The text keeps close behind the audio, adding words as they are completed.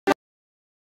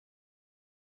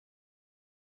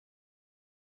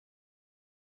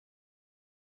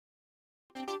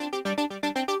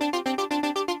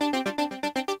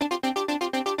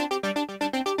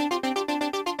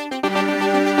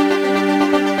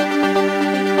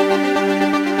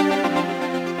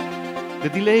The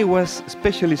delay was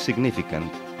especially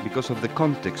significant because of the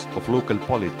context of local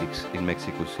politics in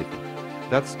Mexico City.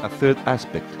 That's a third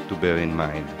aspect to bear in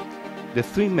mind. The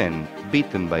three men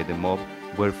beaten by the mob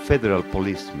were federal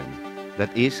policemen,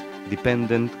 that is,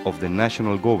 dependent of the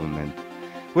national government,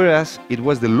 whereas it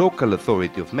was the local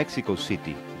authority of Mexico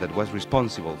City that was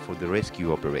responsible for the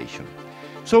rescue operation.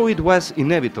 So it was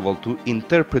inevitable to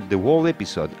interpret the whole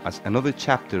episode as another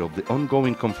chapter of the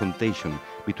ongoing confrontation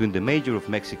between the mayor of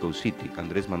Mexico City,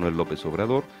 Andrés Manuel López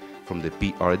Obrador, from the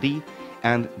PRD,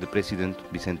 and the president,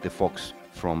 Vicente Fox,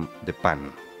 from the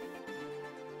PAN.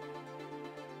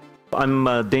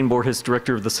 I'm Dane Borges,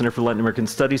 Director of the Center for Latin American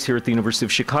Studies here at the University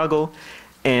of Chicago.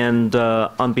 And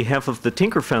on behalf of the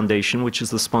Tinker Foundation, which is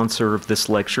the sponsor of this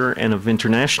lecture, and of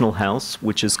International House,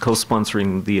 which is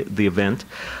co-sponsoring the event,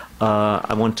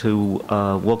 I want to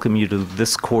welcome you to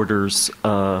this quarter's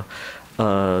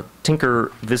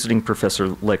Tinker Visiting Professor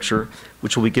lecture,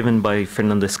 which will be given by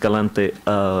Fernando Escalante,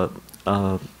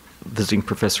 Visiting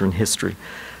Professor in History.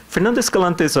 Fernando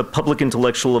Escalante is a public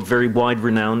intellectual of very wide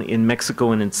renown in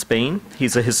Mexico and in Spain.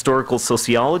 He's a historical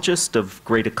sociologist of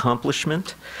great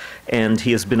accomplishment, and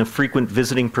he has been a frequent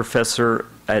visiting professor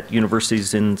at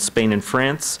universities in Spain and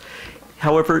France.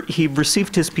 However, he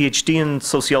received his PhD in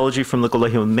sociology from the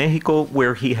Colegio in Mexico,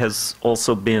 where he has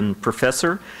also been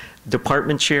professor,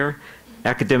 department chair,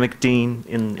 academic dean,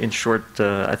 in short,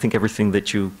 I think everything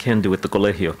that you can do at the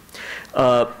Colegio.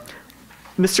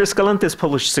 Mr. Escalante has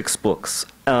published 6 books,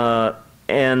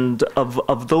 and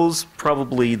of those,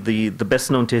 probably the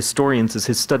best known to historians is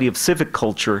his study of civic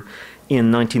culture in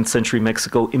 19th century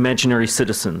Mexico, Imaginary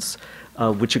Citizens,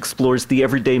 which explores the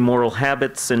everyday moral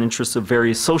habits and interests of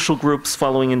various social groups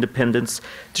following independence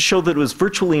to show that it was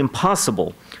virtually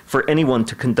impossible for anyone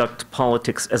to conduct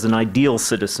politics as an ideal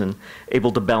citizen,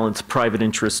 able to balance private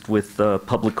interest with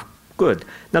public good.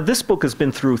 Now, this book has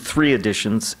been through 3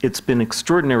 editions. It's been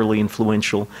extraordinarily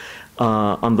influential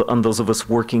on those of us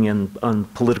working on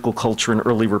political culture in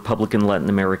early Republican Latin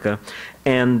America,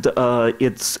 and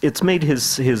it's made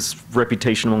his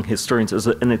reputation among historians as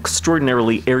an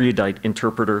extraordinarily erudite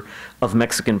interpreter of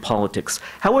Mexican politics.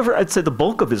 However, I'd say the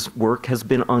bulk of his work has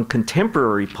been on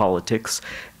contemporary politics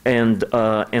and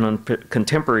on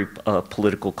contemporary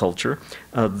political culture.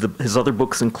 His other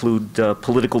books include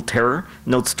Political Terror,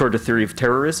 Notes Toward a Theory of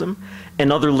Terrorism,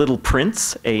 and Other Little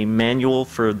Prints, a manual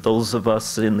for those of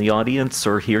us in the audience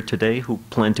or here today who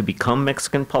plan to become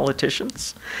Mexican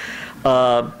politicians.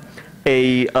 A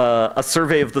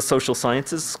survey of the social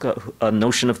sciences, a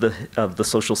notion of the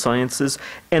social sciences,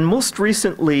 and most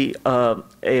recently, La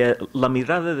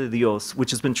Mirada de Dios, which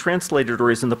has been translated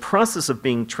or is in the process of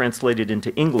being translated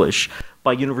into English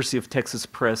by University of Texas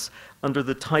Press under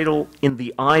the title In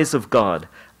the Eyes of God,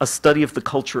 A Study of the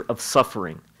Culture of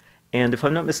Suffering. And if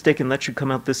I'm not mistaken, that should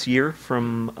come out this year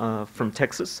from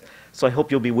Texas. So I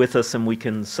hope you'll be with us and we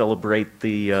can celebrate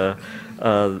the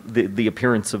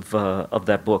appearance of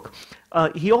that book.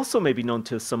 He also may be known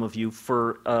to some of you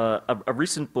for a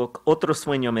recent book, Otro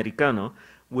Sueño Americano,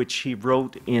 which he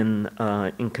wrote in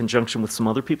conjunction with some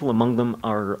other people, among them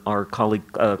our colleague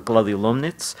Claudio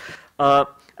Lomnitz,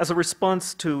 as a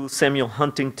response to Samuel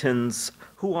Huntington's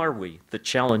Who Are We? The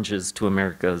Challenges to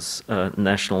America's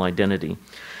National Identity.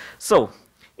 So,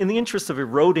 in the interest of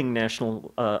eroding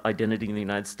national identity in the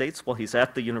United States, while he's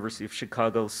at the University of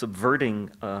Chicago subverting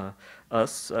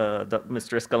us,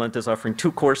 Mr. Escalante is offering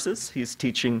 2 courses. He's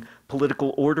teaching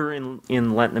political order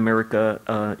in Latin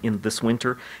America in this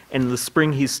winter, and in the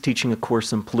spring he's teaching a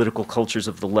course in political cultures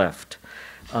of the left.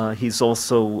 He's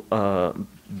also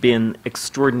been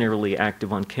extraordinarily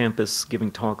active on campus,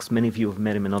 giving talks. Many of you have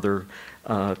met him in other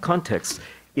contexts.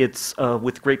 It's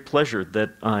with great pleasure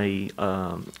that I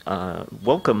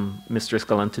welcome Mr.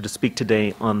 Escalante to speak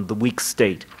today on the weak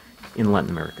state in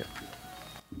Latin America.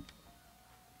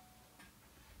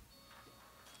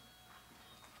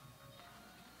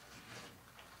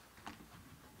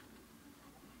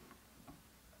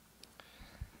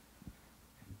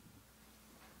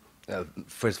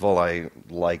 First of all, I'd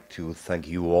like to thank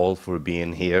you all for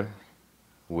being here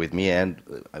with me, and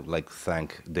I would like to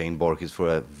thank Dane Borges for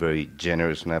a very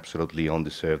generous and absolutely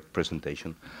undeserved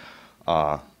presentation.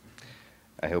 I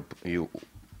hope you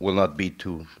will not be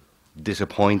too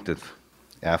disappointed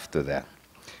after that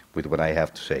with what I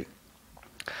have to say.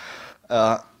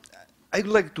 I'd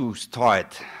like to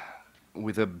start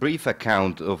with a brief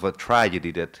account of a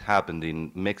tragedy that happened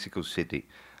in Mexico City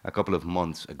a couple of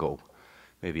months ago.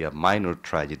 maybe a minor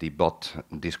tragedy, but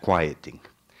disquieting.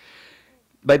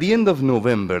 By the end of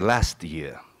November last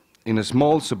year, in a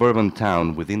small suburban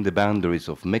town within the boundaries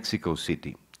of Mexico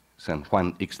City, San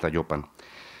Juan Ixtayopan,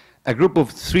 a group of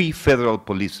 3 federal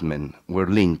policemen were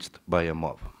lynched by a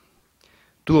mob.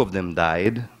 2 of them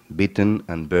died, beaten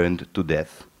and burned to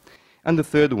death, and the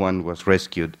third one was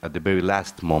rescued at the very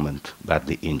last moment,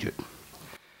 badly injured.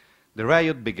 The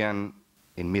riot began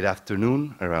in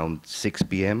mid-afternoon, around 6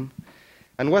 p.m.,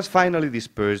 and was finally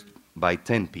dispersed by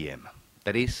 10 p.m.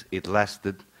 That is, it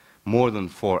lasted more than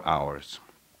 4 hours.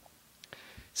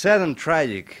 Sad and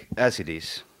tragic as it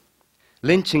is,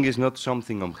 lynching is not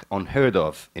something unheard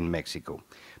of in Mexico,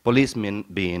 policemen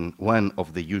being one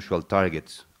of the usual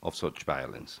targets of such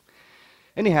violence.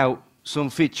 Anyhow, some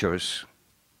features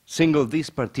single this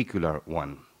particular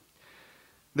one.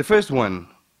 The first one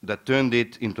that turned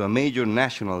it into a major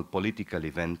national political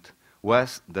event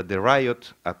was that the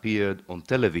riot appeared on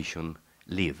television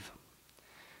live.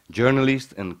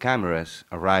 Journalists and cameras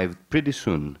arrived pretty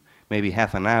soon, maybe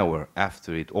half an hour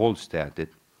after it all started,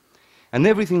 and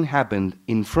everything happened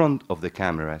in front of the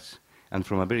cameras and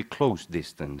from a very close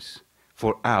distance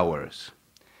for hours.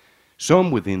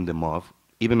 Some within the mob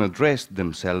even addressed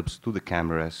themselves to the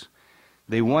cameras.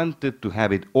 They wanted to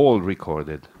have it all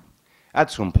recorded. At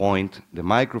some point, the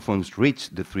microphones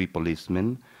reached the 3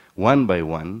 policemen, one by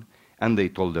one, and they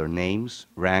told their names,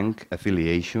 rank,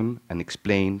 affiliation, and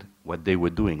explained what they were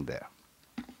doing there.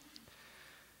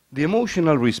 The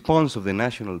emotional response of the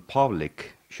national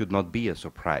public should not be a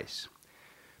surprise.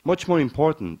 Much more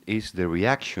important is the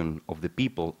reaction of the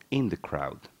people in the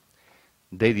crowd.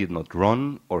 They did not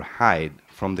run or hide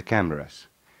from the cameras.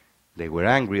 They were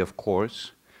angry, of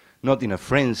course, not in a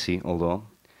frenzy, although.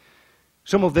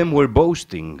 Some of them were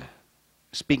boasting,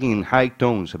 speaking in high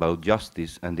tones about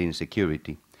justice and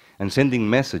insecurity, and sending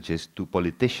messages to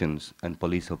politicians and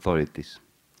police authorities.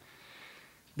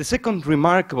 The second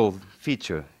remarkable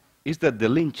feature is that the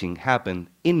lynching happened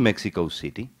in Mexico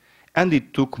City, and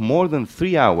it took more than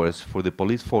 3 hours for the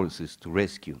police forces to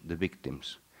rescue the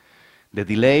victims. The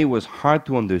delay was hard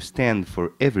to understand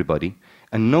for everybody,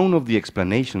 and none of the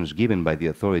explanations given by the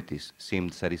authorities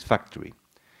seemed satisfactory.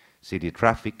 City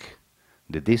traffic,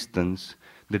 the distance,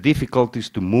 the difficulties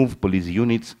to move police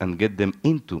units and get them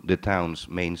into the town's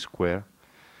main square.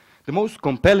 The most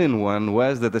compelling one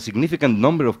was that a significant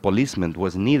number of policemen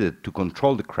was needed to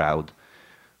control the crowd.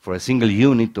 For a single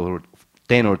unit, or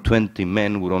 10 or 20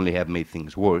 men would only have made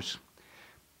things worse.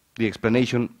 The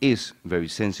explanation is very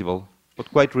sensible,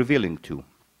 but quite revealing too.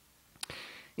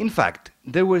 In fact,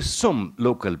 there were some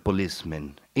local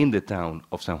policemen in the town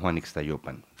of San Juan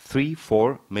Ixtayopan, 3,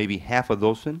 4, maybe half a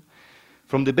dozen,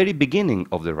 from the very beginning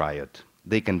of the riot.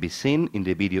 They can be seen in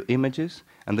the video images,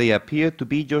 and they appear to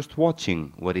be just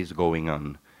watching what is going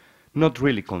on, not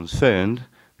really concerned,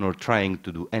 nor trying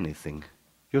to do anything,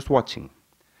 just watching.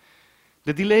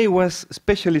 The delay was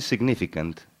especially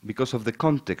significant because of the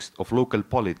context of local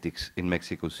politics in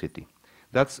Mexico City.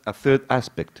 That's a third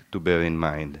aspect to bear in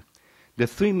mind. The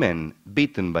 3 men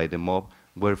beaten by the mob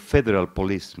were federal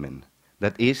policemen,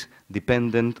 that is,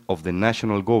 dependent of the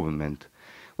national government,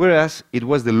 whereas it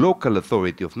was the local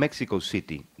authority of Mexico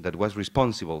City that was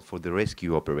responsible for the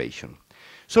rescue operation.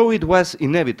 So it was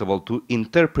inevitable to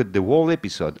interpret the whole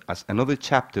episode as another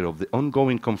chapter of the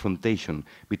ongoing confrontation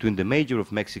between the mayor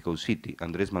of Mexico City,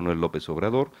 Andrés Manuel López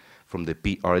Obrador, from the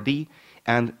PRD,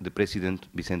 and the President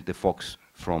Vicente Fox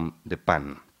from the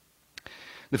PAN.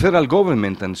 The federal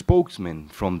government and spokesmen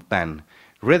from PAN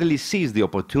readily seized the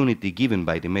opportunity given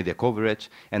by the media coverage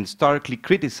and starkly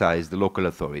criticized the local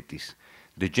authorities.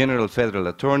 The General Federal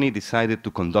Attorney decided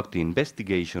to conduct the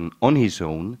investigation on his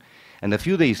own, and a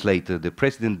few days later, the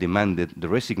President demanded the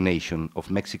resignation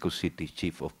of Mexico City's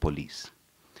Chief of Police.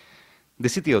 The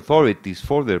city authorities,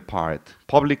 for their part,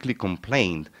 publicly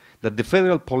complained that the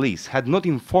federal police had not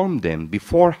informed them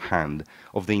beforehand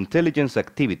of the intelligence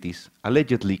activities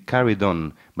allegedly carried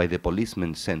on by the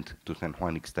policemen sent to San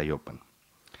Juan Ixtayopan.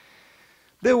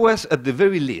 There was, at the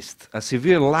very least, a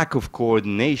severe lack of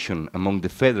coordination among the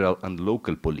federal and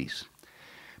local police.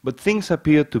 But things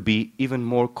appear to be even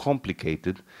more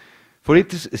complicated, for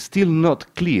it is still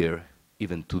not clear,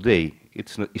 even today,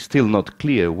 it's still not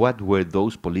clear what were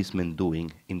those policemen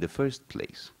doing in the first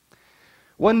place.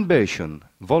 One version,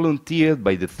 volunteered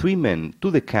by the 3 men to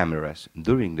the cameras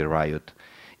during the riot,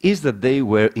 is that they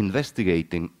were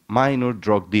investigating minor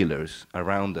drug dealers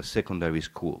around a secondary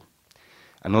school.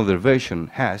 Another version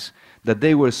has that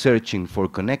they were searching for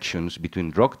connections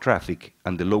between drug traffic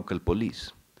and the local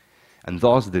police, and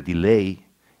thus the delay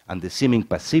and the seeming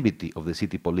passivity of the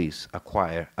city police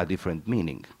acquire a different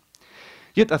meaning.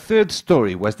 Yet a third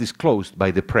story was disclosed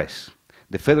by the press.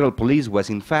 The federal police was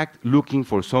in fact looking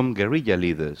for some guerrilla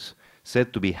leaders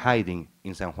said to be hiding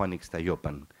in San Juan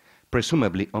Ixtayopan,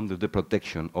 presumably under the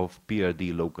protection of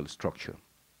PRD local structure.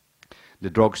 The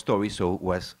drug story, so,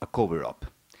 was a cover-up.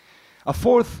 A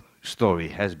fourth story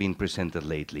has been presented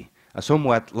lately, a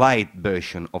somewhat light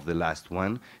version of the last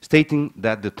one, stating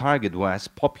that the target was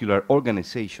popular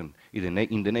organization in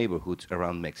the neighborhoods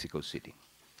around Mexico City.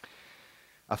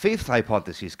 A fifth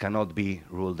hypothesis cannot be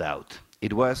ruled out.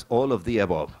 It was all of the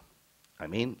above. I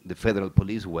mean, the federal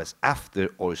police was after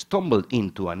or stumbled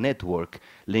into a network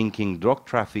linking drug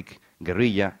traffic,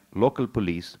 guerrilla, local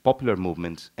police, popular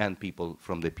movements, and people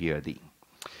from the PRD.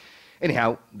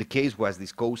 Anyhow, the case was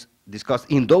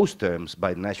discussed in those terms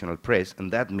by the national press,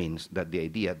 and that means that the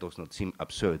idea does not seem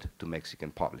absurd to Mexican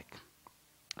public.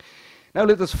 Now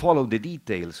let us follow the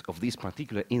details of this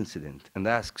particular incident and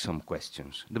ask some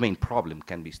questions. The main problem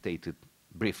can be stated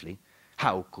briefly.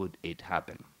 How could it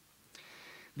happen?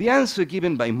 The answer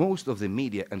given by most of the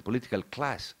media and political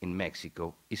class in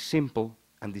Mexico is simple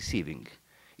and deceiving.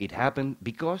 It happened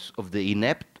because of the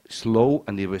inept, slow,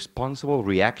 and irresponsible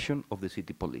reaction of the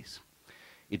city police.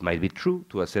 It might be true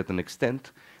to a certain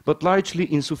extent, but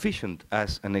largely insufficient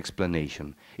as an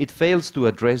explanation. It fails to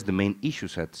address the main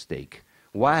issues at stake.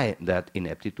 Why that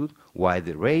ineptitude? Why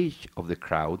the rage of the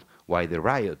crowd? Why the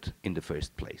riot in the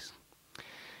first place?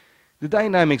 The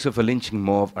dynamics of a lynching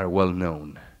mob are well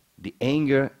known. The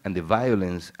anger and the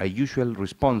violence are usual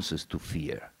responses to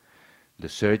fear. The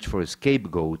search for a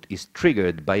scapegoat is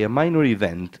triggered by a minor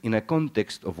event in a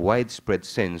context of widespread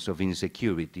sense of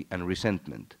insecurity and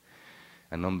resentment.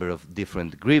 A number of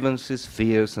different grievances,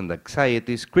 fears, and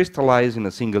anxieties crystallize in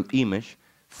a single image,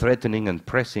 threatening and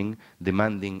pressing,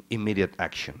 demanding immediate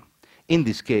action. In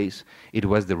this case, it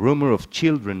was the rumor of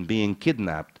children being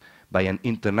kidnapped by an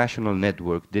international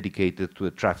network dedicated to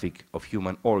the traffic of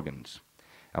human organs,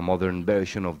 a modern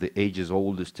version of the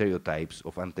ages-old stereotypes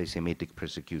of anti-Semitic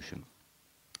persecution.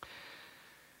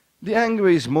 The anger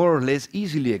is more or less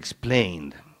easily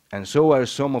explained, and so are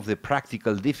some of the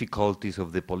practical difficulties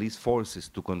of the police forces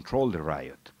to control the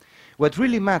riot. What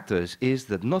really matters is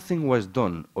that nothing was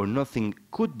done or nothing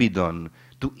could be done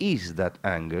to ease that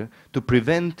anger, to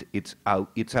prevent its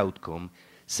outcome,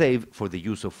 save for the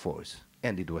use of force,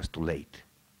 and it was too late.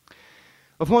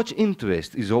 Of much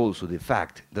interest is also the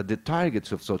fact that the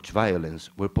targets of such violence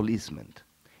were policemen.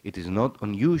 It is not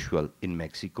unusual in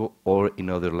Mexico or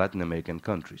in other Latin American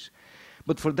countries.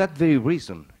 But for that very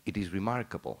reason, it is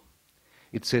remarkable.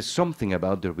 It says something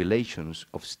about the relations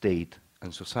of state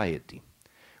and society.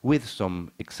 With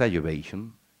some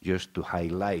exaggeration, just to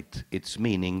highlight its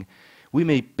meaning, we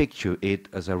may picture it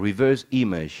as a reverse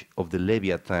image of the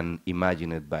Leviathan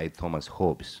imagined by Thomas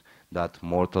Hobbes, that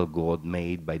mortal god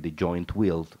made by the joint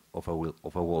will of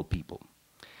a whole people.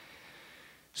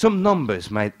 Some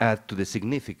numbers might add to the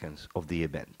significance of the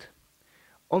event.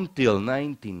 Until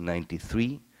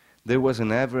 1993, there was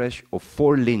an average of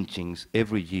 4 lynchings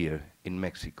every year in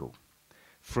Mexico.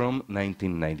 From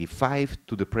 1995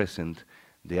 to the present,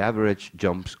 the average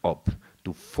jumps up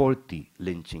to 40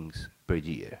 lynchings per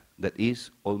year. That is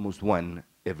almost 1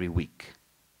 every week.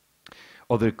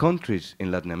 Other countries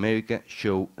in Latin America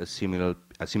show a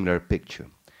similar picture.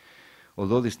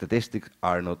 Although the statistics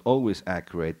are not always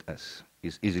accurate, as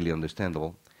is easily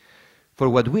understandable, for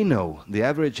what we know, the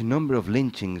average number of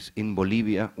lynchings in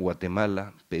Bolivia,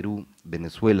 Guatemala, Peru,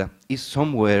 Venezuela is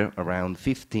somewhere around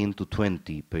 15 to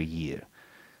 20 per year.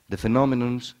 The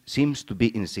phenomenon seems to be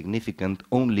insignificant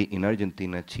only in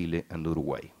Argentina, Chile, and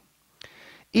Uruguay.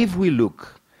 If we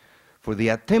look for the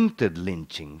attempted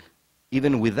lynching,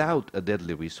 even without a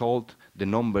deadly result, the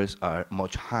numbers are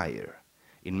much higher.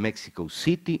 In Mexico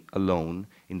City alone,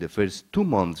 in the first 2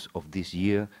 months of this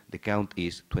year, the count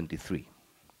is 23.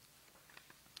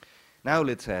 Now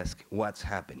let's ask what's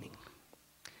happening.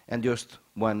 And just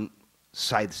one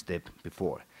sidestep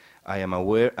before. I am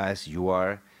aware, as you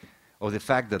are, of the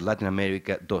fact that Latin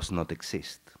America does not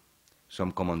exist.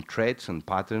 Some common traits and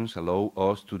patterns allow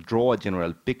us to draw a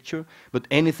general picture, but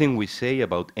anything we say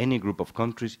about any group of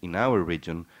countries in our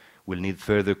region will need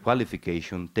further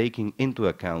qualification, taking into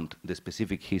account the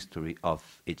specific history of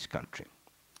each country.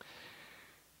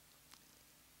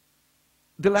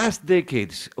 The last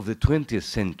decades of the 20th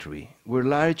century were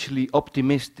largely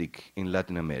optimistic in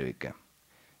Latin America.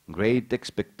 Great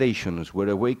expectations were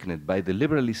awakened by the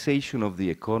liberalization of the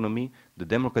economy, the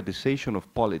democratization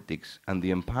of politics, and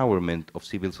the empowerment of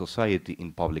civil society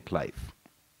in public life.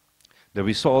 The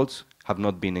results have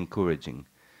not been encouraging.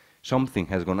 Something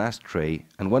has gone astray,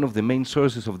 and one of the main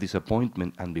sources of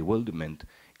disappointment and bewilderment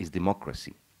is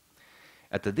democracy.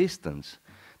 At a distance,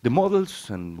 The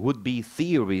models and would-be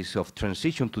theories of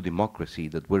transition to democracy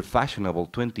that were fashionable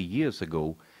 20 years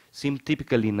ago seem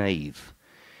typically naive.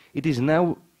 It is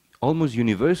now almost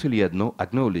universally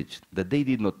acknowledged that they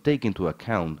did not take into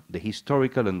account the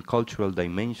historical and cultural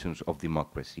dimensions of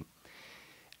democracy.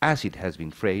 As it has been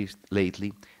phrased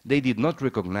lately, they did not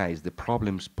recognize the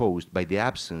problems posed by the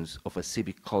absence of a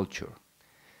civic culture.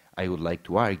 I would like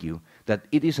to argue that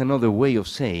it is another way of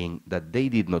saying that they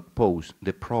did not pose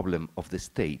the problem of the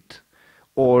state,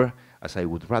 or, as I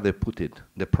would rather put it,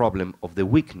 the problem of the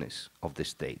weakness of the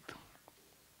state.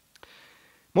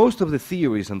 Most of the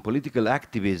theories on political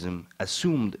activism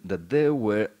assumed that there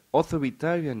were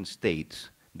authoritarian states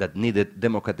that needed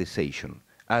democratization,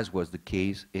 as was the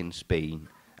case in Spain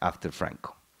after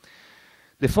Franco.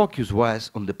 The focus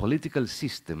was on the political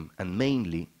system and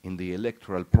mainly in the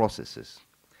electoral processes.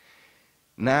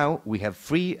 Now we have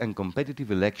free and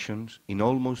competitive elections in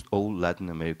almost all Latin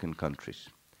American countries.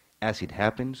 As it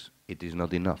happens, it is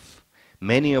not enough.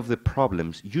 Many of the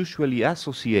problems usually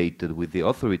associated with the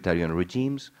authoritarian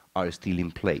regimes are still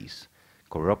in place.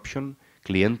 Corruption,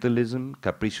 clientelism,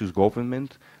 capricious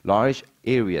government, large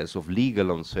areas of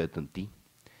legal uncertainty.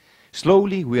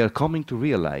 Slowly, we are coming to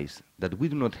realize that we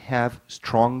do not have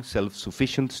strong,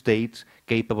 self-sufficient states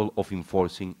capable of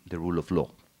enforcing the rule of law.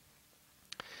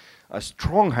 A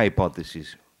strong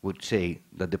hypothesis would say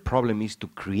that the problem is to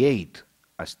create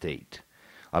a state.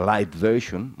 A light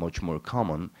version, much more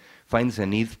common, finds a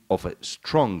need of a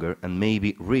stronger and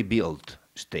maybe rebuilt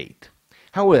state.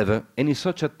 However, any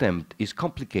such attempt is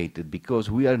complicated because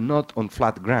we are not on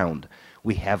flat ground.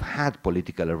 We have had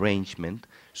political arrangement,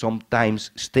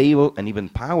 sometimes stable and even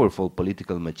powerful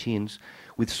political machines,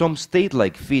 with some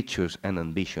state-like features and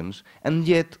ambitions, and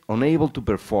yet unable to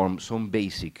perform some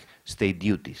basic state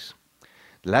duties.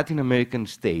 The Latin American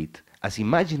state, as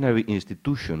imaginary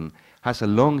institution, has a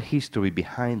long history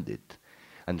behind it,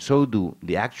 and so do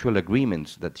the actual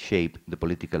agreements that shape the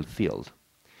political field.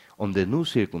 Under new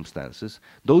circumstances,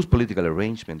 those political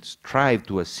arrangements strive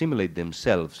to assimilate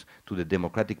themselves to the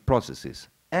democratic processes,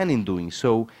 and in doing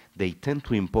so, they tend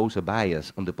to impose a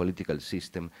bias on the political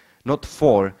system, not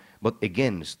for, but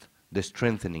against the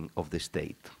strengthening of the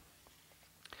state.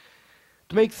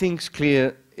 To make things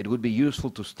clear, it would be useful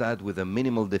to start with a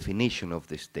minimal definition of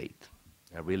the state,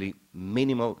 a really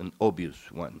minimal and obvious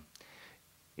one.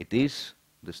 It is,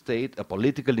 the state, a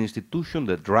political institution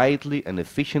that rightly and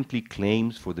efficiently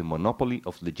claims for the monopoly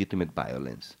of legitimate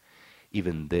violence.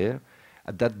 Even there,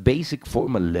 at that basic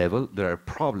formal level, there are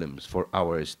problems for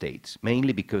our states,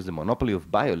 mainly because the monopoly of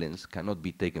violence cannot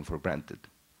be taken for granted.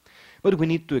 But we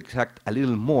need to extract a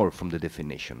little more from the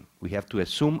definition. We have to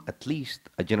assume at least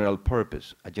a general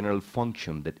purpose, a general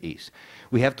function that is.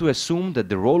 We have to assume that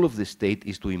the role of the state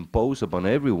is to impose upon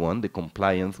everyone the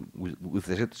compliance with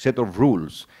a set of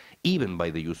rules, even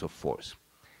by the use of force.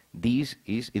 This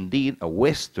is indeed a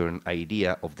Western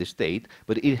idea of the state,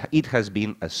 but it has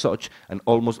been as such an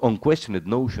almost unquestioned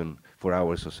notion for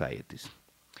our societies.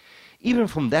 Even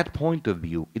from that point of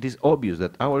view, it is obvious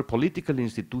that our political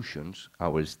institutions,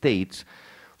 our states,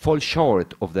 fall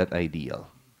short of that ideal.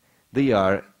 They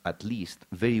are, at least,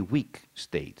 very weak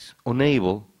states,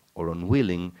 unable or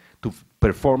unwilling to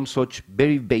perform such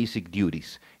very basic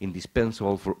duties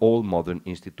indispensable for all modern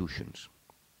institutions.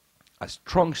 A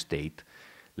strong state,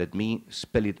 let me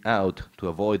spell it out to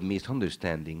avoid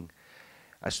misunderstanding,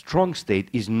 a strong state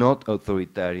is not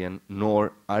authoritarian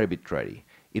nor arbitrary.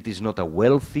 It is not a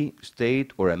wealthy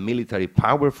state or a military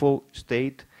powerful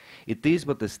state. It is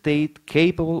but a state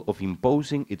capable of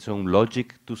imposing its own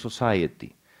logic to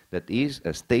society. That is,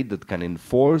 a state that can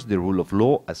enforce the rule of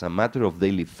law as a matter of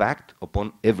daily fact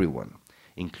upon everyone,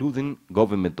 including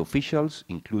government officials,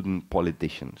 including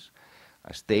politicians.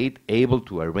 A state able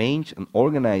to arrange and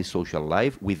organize social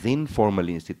life within formal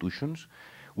institutions,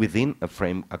 within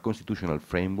a constitutional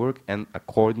framework, and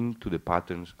according to the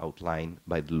patterns outlined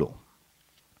by the law.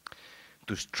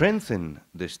 To strengthen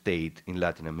the state in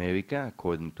Latin America,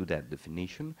 according to that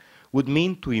definition, would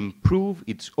mean to improve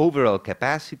its overall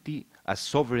capacity as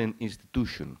sovereign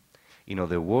institution. In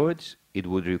other words, it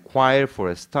would require for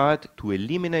a start to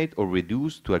eliminate or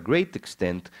reduce to a great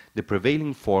extent the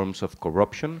prevailing forms of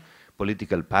corruption,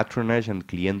 political patronage and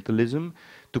clientelism,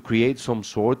 to create some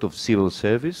sort of civil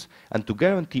service, and to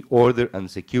guarantee order and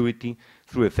security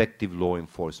through effective law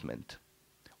enforcement.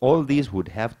 All this would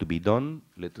have to be done,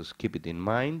 let us keep it in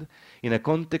mind, in a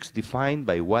context defined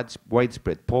by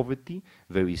widespread poverty,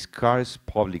 very scarce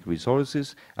public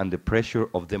resources, and the pressure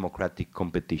of democratic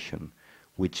competition,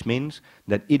 which means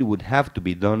that it would have to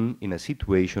be done in a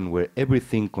situation where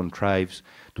everything contrives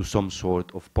to some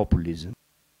sort of populism.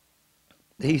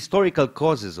 The historical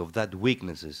causes of that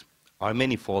weaknesses are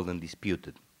manifold and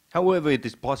disputed. However, it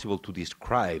is possible to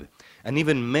describe and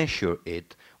even measure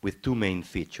it with two main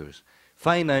features: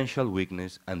 financial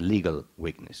weakness and legal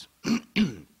weakness.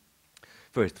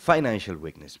 First, financial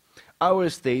weakness. Our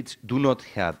states do not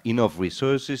have enough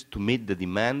resources to meet the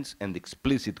demands and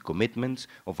explicit commitments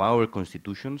of our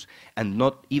constitutions, and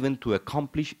not even to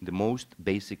accomplish the most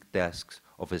basic tasks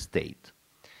of a state.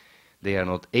 They are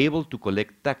not able to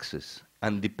collect taxes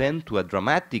and depend to a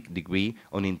dramatic degree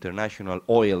on international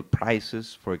oil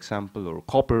prices, for example, or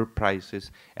copper prices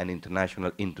and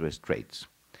international interest rates.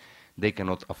 They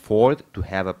cannot afford to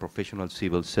have a professional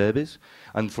civil service,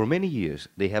 and for many years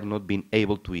they have not been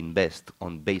able to invest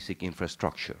on basic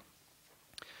infrastructure.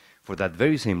 For that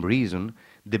very same reason,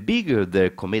 the bigger their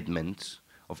commitments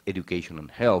of education and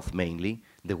health mainly,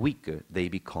 the weaker they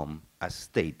become as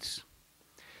states.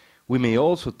 We may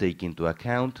also take into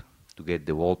account, to get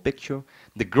the whole picture,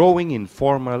 the growing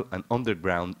informal and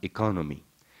underground economy,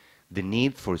 the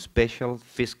need for special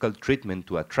fiscal treatment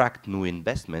to attract new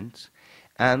investments,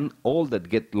 and all that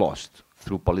get lost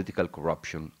through political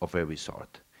corruption of every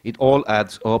sort. It all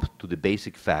adds up to the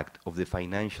basic fact of the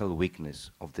financial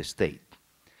weakness of the state.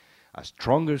 A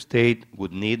stronger state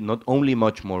would need not only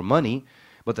much more money,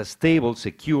 but a stable,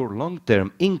 secure,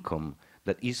 long-term income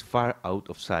that is far out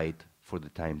of sight for the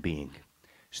time being.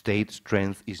 State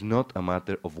strength is not a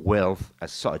matter of wealth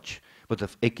as such, but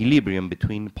of equilibrium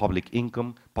between public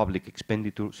income, public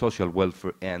expenditure, social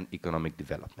welfare, and economic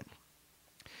development.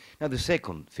 Now, the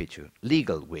second feature,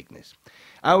 legal weakness.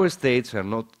 Our states are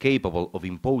not capable of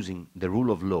imposing the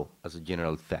rule of law as a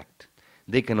general fact.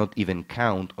 They cannot even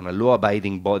count on a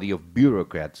law-abiding body of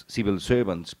bureaucrats, civil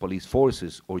servants, police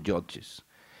forces, or judges.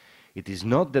 It is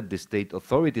not that the state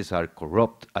authorities are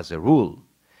corrupt as a rule.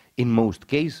 In most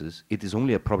cases, it is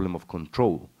only a problem of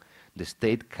control. The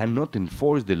state cannot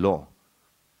enforce the law.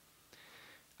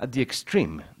 At the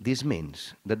extreme, this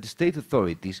means that the state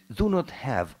authorities do not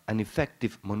have an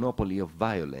effective monopoly of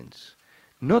violence,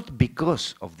 not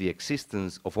because of the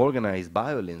existence of organized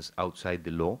violence outside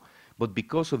the law, but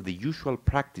because of the usual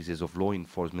practices of law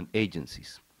enforcement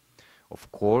agencies. Of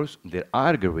course, there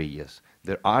are guerrillas,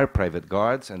 there are private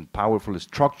guards and powerful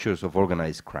structures of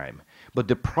organized crime, but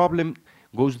the problem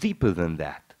goes deeper than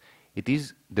that. It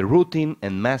is the routine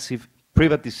and massive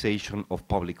privatization of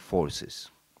public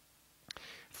forces.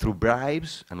 Through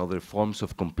bribes and other forms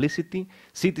of complicity,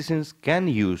 citizens can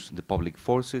use the public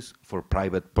forces for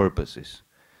private purposes,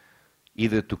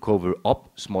 either to cover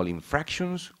up small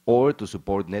infractions or to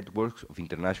support networks of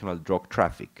international drug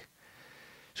traffic.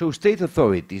 So state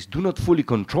authorities do not fully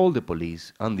control the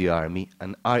police and the army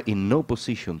and are in no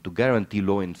position to guarantee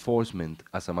law enforcement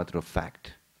as a matter of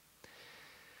fact.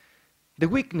 The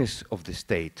weakness of the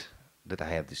state that I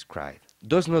have described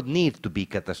does not need to be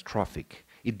catastrophic.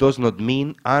 It does not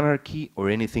mean anarchy or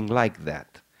anything like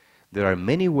that. There are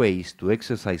many ways to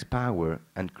exercise power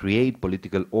and create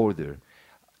political order.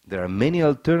 There are many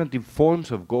alternative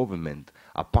forms of government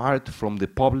apart from the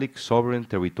public sovereign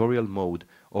territorial mode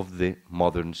of the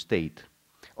modern state.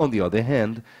 On the other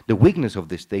hand, the weakness of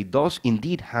the state does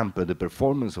indeed hamper the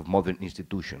performance of modern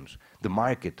institutions, the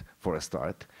market for a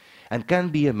start, and can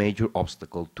be a major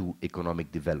obstacle to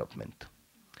economic development.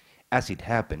 As it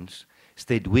happens,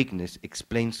 state weakness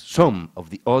explains some of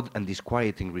the odd and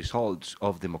disquieting results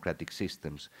of democratic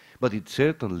systems, but it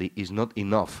certainly is not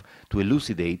enough to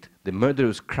elucidate the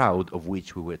murderous crowd of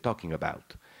which we were talking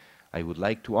about. I would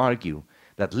like to argue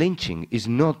that lynching is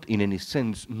not in any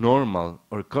sense normal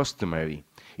or customary.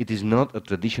 It is not a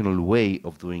traditional way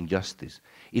of doing justice.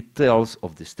 It tells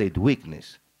of the state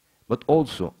weakness, but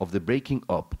also of the breaking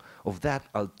up of that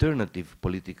alternative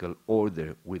political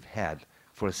order we've had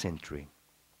for a century.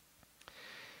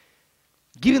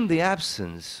 Given the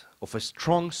absence of a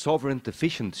strong, sovereign,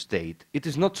 efficient state, it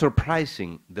is not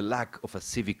surprising the lack of a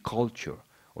civic culture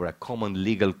or a common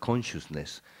legal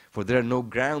consciousness, for there are no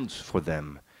grounds for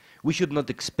them. We should not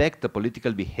expect a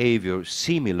political behavior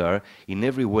similar in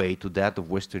every way to that of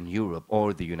Western Europe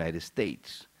or the United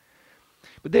States.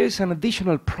 But there is an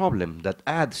additional problem that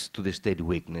adds to the state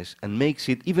weakness and makes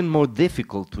it even more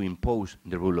difficult to impose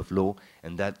the rule of law,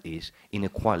 and that is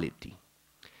inequality.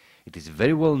 It is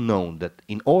very well known that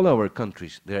in all our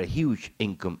countries there are huge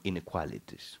income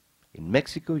inequalities. In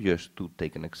Mexico, just to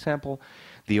take an example,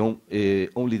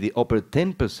 only the upper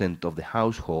 10% of the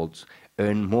households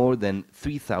earn more than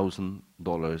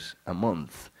 $3,000 a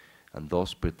month, and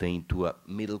thus pertain to a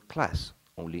middle class,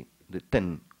 only the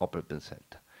 10 upper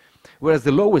percent. Whereas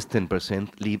the lowest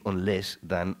 10% live on less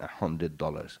than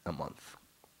 $100 a month.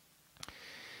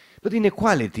 But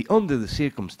inequality under the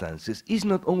circumstances is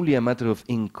not only a matter of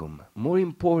income. More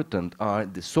important are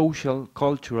the social,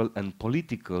 cultural, and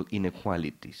political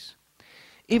inequalities.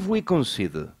 If we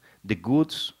consider the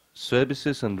goods,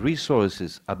 services, and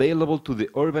resources available to the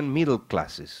urban middle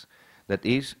classes, that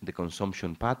is, the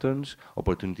consumption patterns,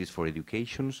 opportunities for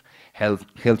education, health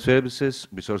services,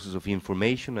 resources of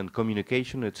information and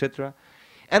communication, etc.,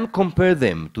 and compare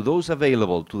them to those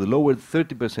available to the lower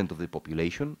 30% of the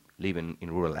population, living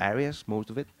in rural areas, most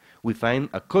of it, we find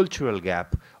a cultural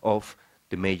gap of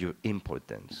the major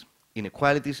importance.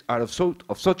 Inequalities are of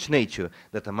such nature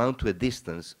that amount to a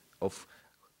distance of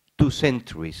 2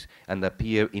 centuries and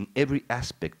appear in every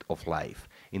aspect of life,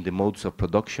 in the modes of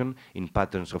production, in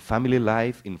patterns of family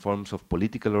life, in forms of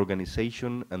political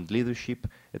organization and leadership,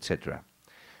 etc.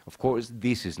 Of course,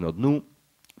 this is not new,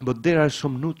 but there are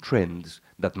some new trends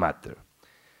that matter.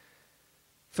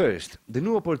 First, the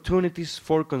new opportunities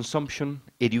for consumption,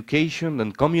 education,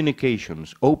 and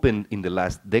communications opened in the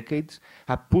last decades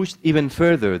have pushed even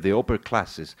further the upper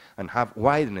classes and have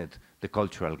widened the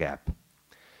cultural gap.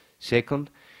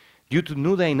 Second, due to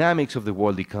new dynamics of the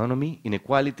world economy,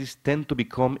 inequalities tend to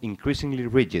become increasingly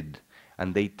rigid,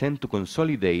 and they tend to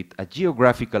consolidate a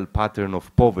geographical pattern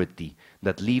of poverty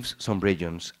that leaves some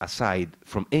regions aside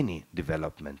from any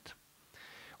development.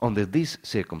 Under these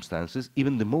circumstances,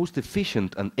 even the most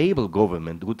efficient and able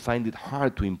government would find it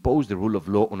hard to impose the rule of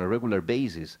law on a regular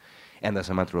basis, and as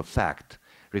a matter of fact,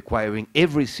 requiring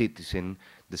every citizen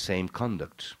the same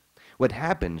conduct. What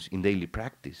happens in daily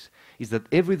practice is that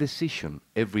every decision,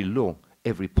 every law,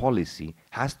 every policy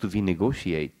has to be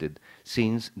negotiated,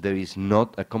 since there is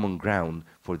not a common ground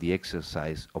for the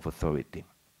exercise of authority.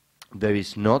 There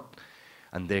is not,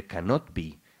 and there cannot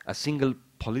be, a single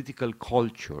political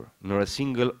culture, nor a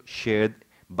single shared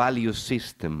value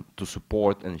system to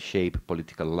support and shape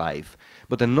political life,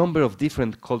 but a number of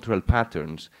different cultural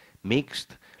patterns,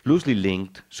 mixed, loosely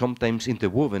linked, sometimes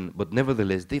interwoven, but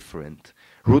nevertheless different,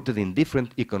 rooted in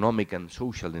different economic and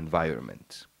social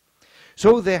environments.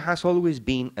 So there has always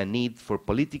been a need for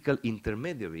political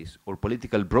intermediaries or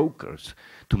political brokers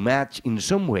to match in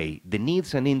some way the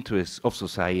needs and interests of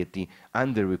society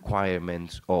and the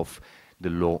requirements of the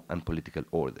law and political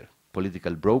order.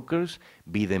 Political brokers,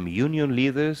 be them union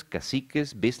leaders,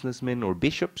 caciques, businessmen, or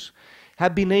bishops,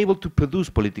 have been able to produce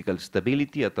political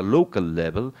stability at a local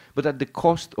level, but at the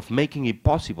cost of making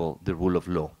impossible the rule of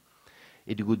law.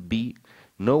 It would be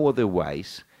no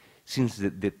otherwise, since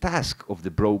the task of the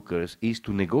brokers is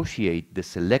to negotiate the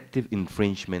selective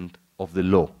infringement of the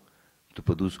law, to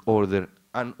produce order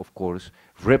and, of course,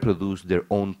 reproduce their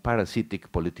own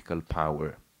parasitic political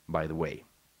power, by the way.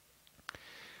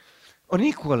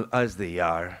 Unequal as they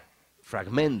are,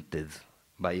 fragmented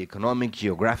by economic,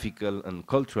 geographical, and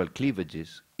cultural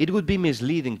cleavages, it would be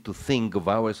misleading to think of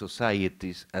our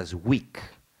societies as weak.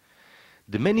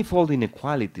 The manifold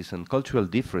inequalities and cultural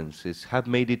differences have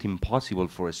made it impossible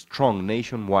for a strong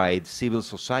nationwide civil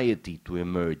society to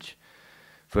emerge.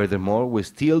 Furthermore, we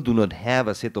still do not have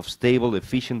a set of stable,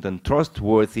 efficient, and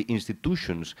trustworthy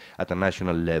institutions at a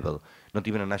national level, not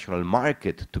even a national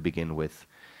market to begin with.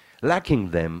 Lacking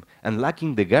them, and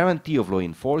lacking the guarantee of law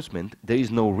enforcement, there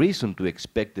is no reason to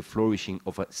expect the flourishing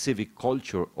of a civic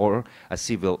culture or a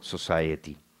civil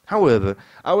society. However,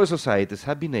 our societies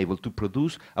have been able to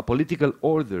produce a political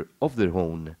order of their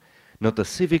own, not a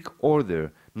civic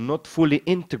order, not fully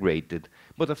integrated,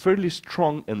 but a fairly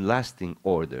strong and lasting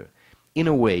order, in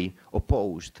a way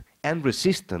opposed and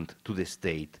resistant to the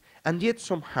state, and yet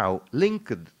somehow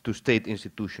linked to state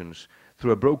institutions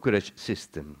through a brokerage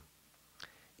system.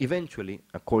 Eventually,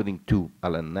 according to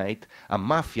Alan Knight, a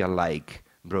mafia-like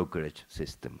brokerage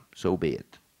system, so be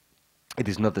it. It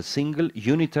is not a single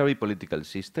unitary political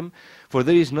system, for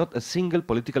there is not a single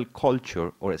political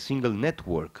culture or a single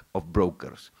network of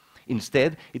brokers.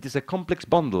 Instead, it is a complex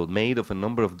bundle made of a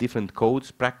number of different codes,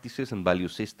 practices, and value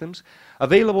systems,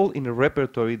 available in a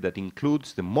repertoire that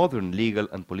includes the modern legal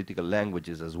and political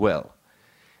languages as well.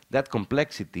 That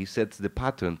complexity sets the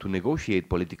pattern to negotiate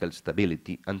political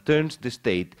stability and turns the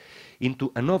state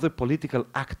into another political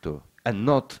actor and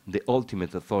not the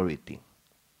ultimate authority.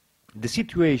 The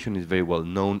situation is very well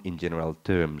known in general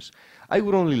terms. I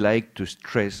would only like to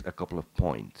stress a couple of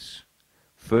points.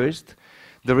 First,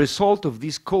 the result of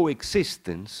this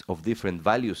coexistence of different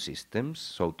value systems,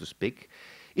 so to speak,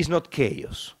 is not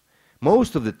chaos.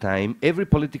 Most of the time, every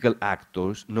political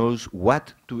actor knows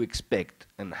what to expect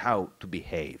and how to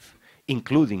behave,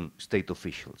 including state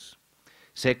officials.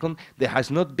 Second, there has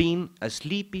not been a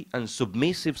sleepy and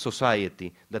submissive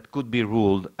society that could be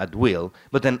ruled at will,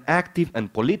 but an active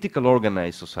and political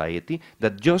organized society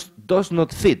that just does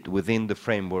not fit within the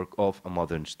framework of a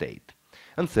modern state.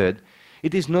 And third,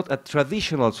 it is not a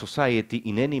traditional society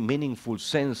in any meaningful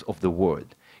sense of the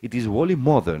word. It is wholly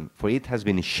modern, for it has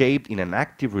been shaped in an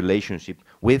active relationship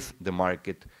with the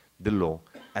market, the law,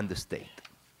 and the state.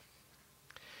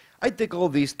 I take all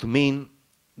this to mean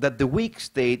that the weak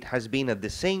state has been at the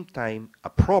same time a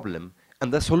problem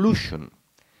and a solution,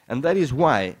 and that is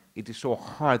why it is so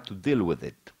hard to deal with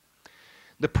it.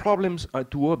 The problems are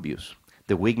too obvious.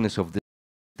 The weakness of the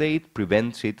state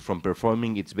prevents it from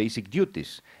performing its basic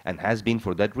duties and has been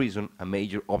for that reason a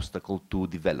major obstacle to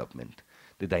development.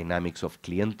 The dynamics of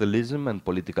clientelism and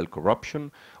political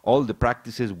corruption, all the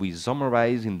practices we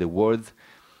summarize in the word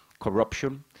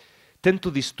corruption, tend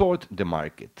to distort the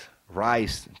market,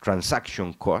 rise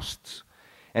transaction costs,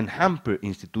 and hamper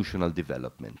institutional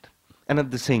development. And at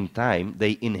the same time,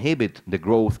 they inhibit the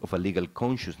growth of a legal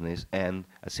consciousness and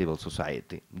a civil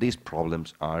society. These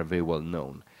problems are very well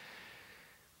known.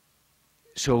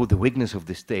 So the weakness of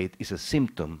the state is a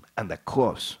symptom and a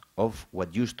cause of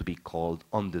what used to be called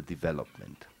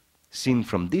underdevelopment. Seen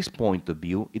from this point of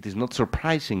view, it is not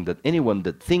surprising that anyone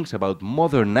that thinks about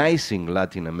modernizing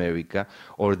Latin America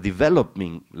or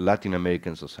developing Latin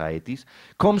American societies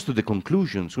comes to the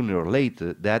conclusion sooner or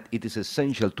later that it is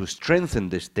essential to strengthen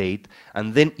the state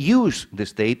and then use the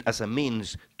state as a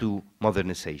means to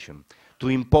modernization, to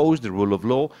impose the rule of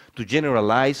law, to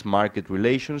generalize market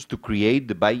relations, to create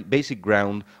the basic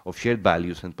ground of shared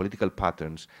values and political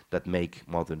patterns that make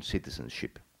modern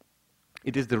citizenship.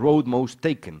 It is the road most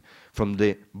taken, from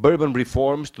the Bourbon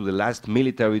reforms to the last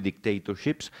military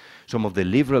dictatorships, some of the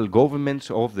liberal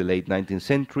governments of the late 19th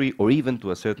century, or even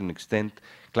to a certain extent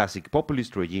classic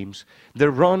populist regimes. There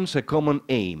runs a common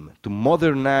aim to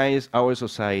modernize our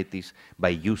societies by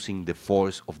using the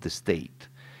force of the state.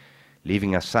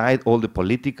 Leaving aside all the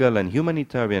political and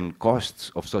humanitarian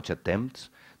costs of such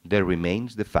attempts, there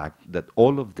remains the fact that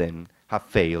all of them have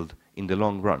failed in the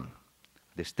long run.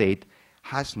 The state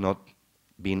has not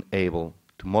been able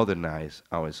to modernize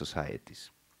our societies.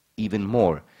 Even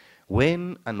more,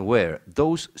 when and where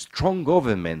those strong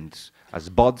governments, as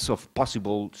buds of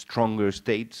possible stronger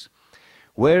states,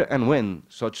 where and when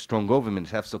such strong governments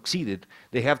have succeeded,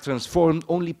 they have transformed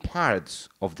only parts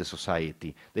of the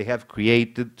society. They have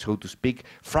created, so to speak,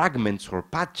 fragments or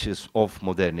patches of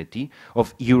modernity,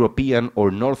 of European or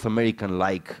North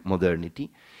American-like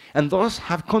modernity, and thus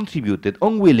have contributed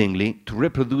unwillingly to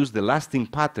reproduce the lasting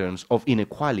patterns of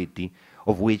inequality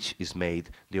of which is made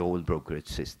the old brokerage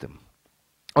system.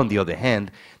 On the other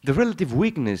hand, the relative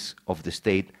weakness of the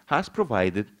state has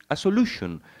provided a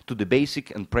solution to the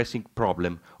basic and pressing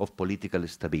problem of political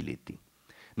stability.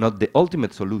 Not the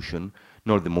ultimate solution,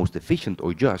 nor the most efficient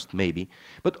or just, maybe,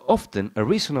 but often a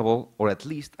reasonable or at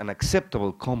least an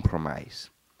acceptable compromise.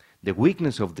 The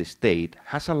weakness of the state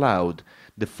has allowed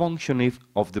the functioning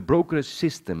of the brokerage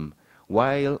system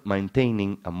while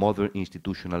maintaining a modern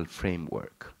institutional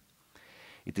framework.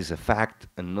 It is a fact,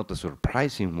 and not a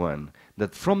surprising one,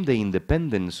 that from the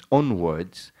independence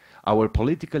onwards, our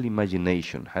political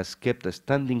imagination has kept a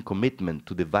standing commitment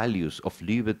to the values of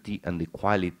liberty and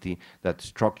equality that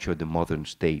structure the modern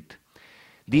state.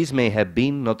 This may have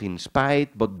been not in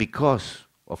spite, but because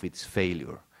of its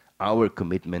failure. Our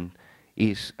commitment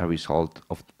is a result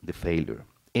of the failure.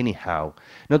 Anyhow,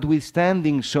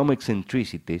 notwithstanding some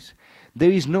eccentricities, there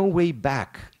is no way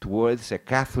back towards a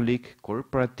Catholic,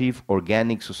 cooperative,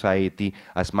 organic society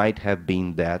as might have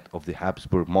been that of the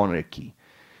Habsburg monarchy.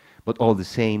 But all the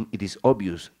same, it is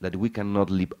obvious that we cannot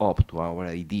live up to our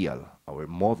ideal, our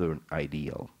modern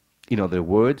ideal. In other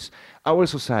words, our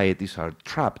societies are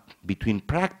trapped between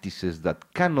practices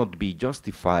that cannot be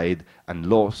justified and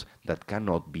laws that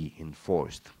cannot be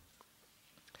enforced.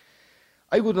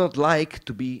 I would not like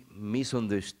to be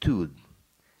misunderstood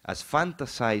as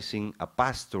fantasizing a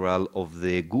pastoral of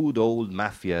the good old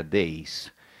mafia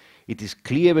days. It is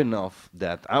clear enough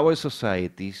that our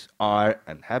societies are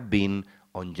and have been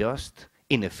unjust,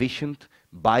 inefficient,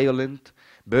 violent,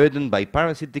 burdened by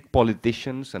parasitic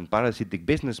politicians and parasitic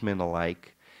businessmen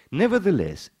alike.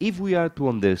 Nevertheless, if we are to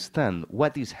understand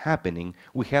what is happening,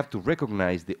 we have to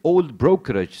recognize the old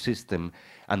brokerage system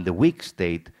and the weak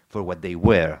state for what they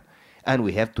were, and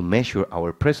we have to measure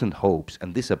our present hopes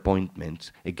and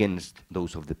disappointments against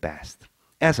those of the past.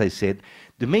 As I said,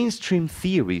 the mainstream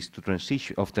theories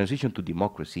of transition to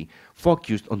democracy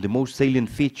focused on the most salient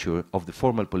feature of the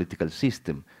formal political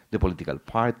system, the political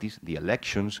parties, the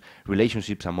elections,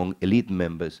 relationships among elite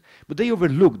members, but they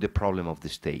overlooked the problem of the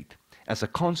state. As a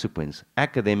consequence,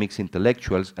 academics,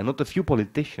 intellectuals, and not a few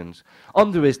politicians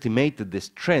underestimated the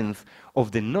strength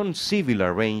of the non-civil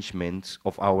arrangements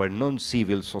of our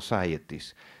non-civil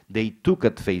societies. They took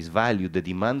at face value the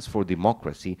demands for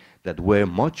democracy that were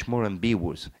much more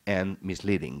ambiguous and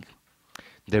misleading.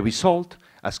 The result,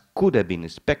 as could have been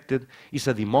expected, is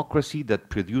a democracy that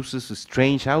produces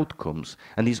strange outcomes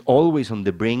and is always on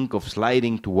the brink of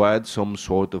sliding towards some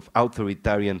sort of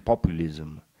authoritarian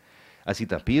populism. As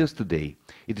it appears today,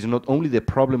 it is not only the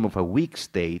problem of a weak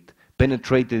state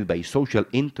penetrated by social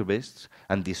interests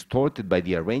and distorted by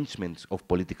the arrangements of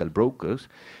political brokers,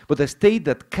 but a state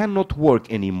that cannot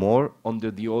work anymore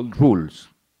under the old rules,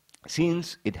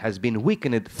 since it has been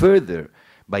weakened further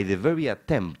by the very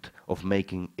attempt of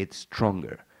making it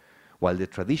stronger. While the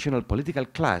traditional political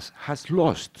class has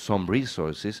lost some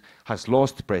resources, has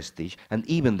lost prestige, and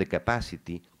even the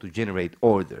capacity to generate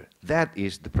order. That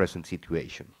is the present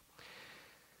situation.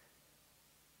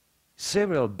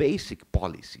 Several basic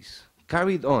policies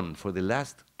carried on for the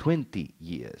last 20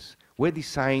 years were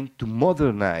designed to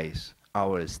modernize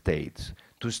our states,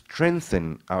 to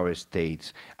strengthen our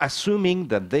states, assuming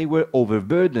that they were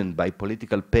overburdened by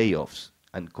political payoffs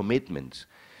and commitments,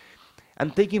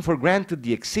 and taking for granted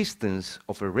the existence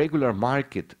of a regular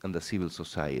market and a civil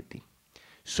society.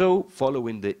 So,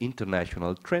 following the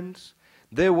international trends,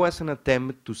 there was an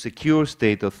attempt to secure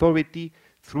state authority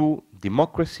through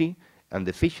democracy and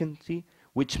efficiency,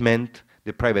 which meant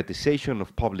the privatization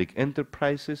of public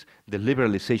enterprises, the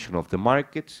liberalization of the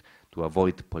markets to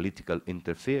avoid political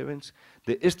interference,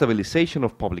 the stabilization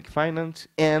of public finance,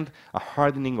 and a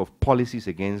hardening of policies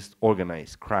against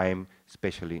organized crime,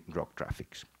 especially drug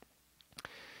traffics.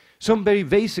 Some very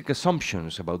basic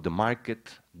assumptions about the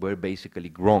market were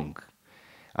basically wrong,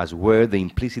 as were the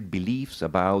implicit beliefs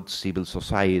about civil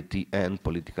society and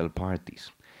political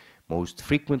parties. Most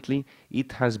frequently,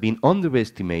 it has been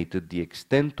underestimated the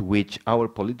extent to which our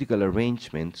political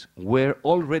arrangements were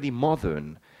already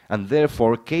modern and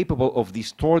therefore capable of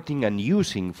distorting and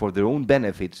using for their own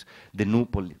benefits the new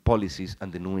policies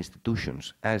and the new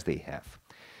institutions as they have.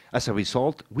 As a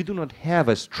result, we do not have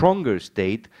a stronger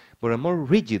state, but a more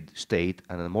rigid state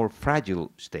and a more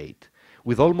fragile state,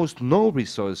 with almost no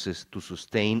resources to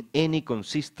sustain any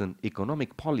consistent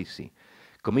economic policy,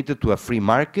 committed to a free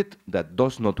market that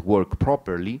does not work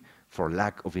properly for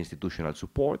lack of institutional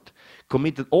support,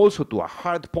 committed also to a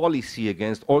hard policy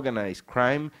against organized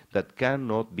crime that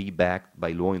cannot be backed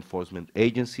by law enforcement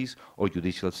agencies or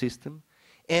judicial system,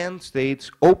 and states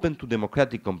open to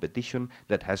democratic competition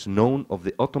that has known of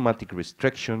the automatic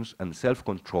restrictions and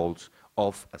self-controls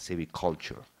of a civic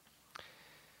culture.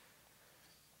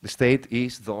 The state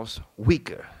is thus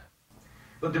weaker.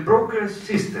 But the broker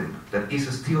system that is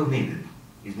still needed,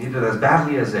 is needed as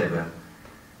badly as ever,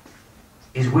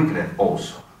 is weakened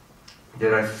also.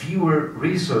 There are fewer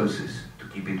resources to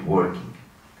keep it working.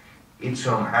 It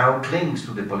somehow clings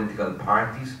to the political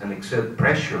parties and exerts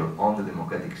pressure on the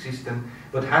democratic system,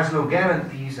 but has no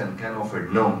guarantees and can offer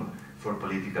none for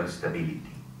political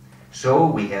stability. So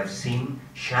we have seen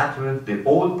shattered the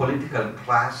old political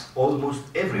class almost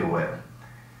everywhere.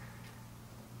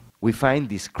 We find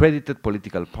discredited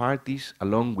political parties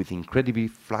along with incredibly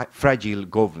fragile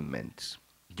governments.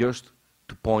 Just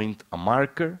to point a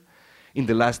marker, in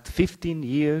the last 15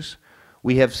 years,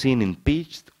 we have seen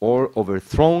impeached or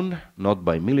overthrown, not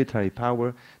by military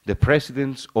power, the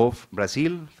presidents of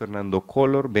Brazil, Fernando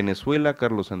Collor, Venezuela,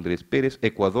 Carlos Andrés Pérez,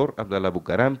 Ecuador, Abdalá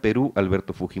Bucaram, Peru,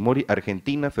 Alberto Fujimori,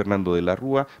 Argentina, Fernando de la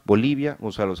Rúa, Bolivia,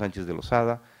 Gonzalo Sánchez de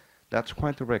Lozada. That's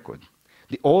quite a record.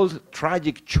 The old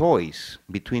tragic choice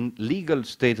between legal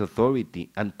state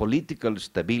authority and political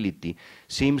stability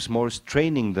seems more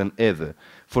straining than ever,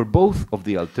 for both of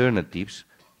the alternatives,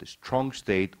 the strong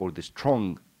state or the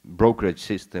strong brokerage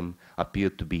system, appear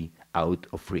to be out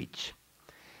of reach.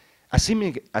 A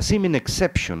seeming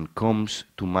exception comes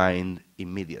to mind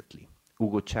immediately: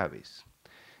 Hugo Chavez.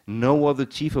 No other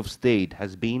chief of state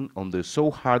has been under so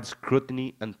hard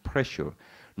scrutiny and pressure.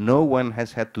 No one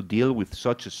has had to deal with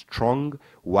such a strong,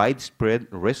 widespread,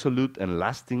 resolute, and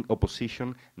lasting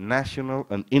opposition, national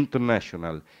and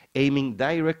international, aiming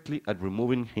directly at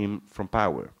removing him from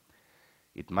power.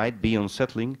 It might be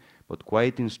unsettling, but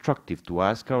quite instructive to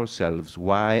ask ourselves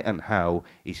why and how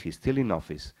is he still in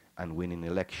office and winning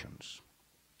elections.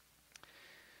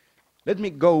 Let me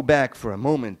go back for a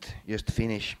moment, just to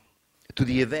finish, to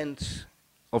the events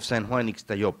of San Juan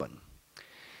Ixtayopan.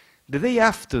 The day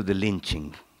after the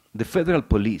lynching, the federal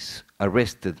police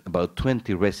arrested about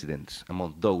 20 residents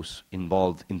among those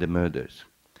involved in the murders.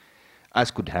 As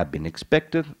could have been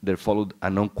expected, there followed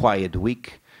an unquiet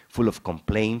week full of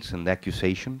complaints and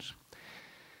accusations.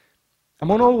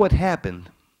 Among all what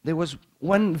happened, there was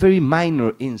one very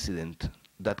minor incident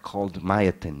that called my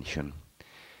attention.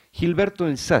 Gilberto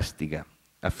El Sástiga,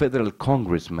 a federal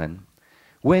congressman,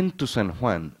 went to San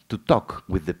Juan to talk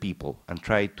with the people and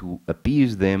try to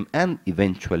appease them and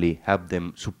eventually have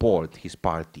them support his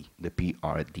party, the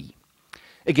PRD.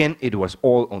 Again, it was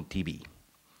all on TV.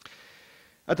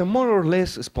 At a more or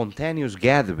less spontaneous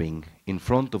gathering in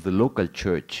front of the local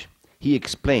church, he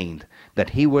explained that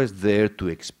he was there to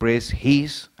express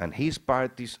his and his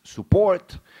party's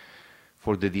support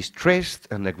for the distressed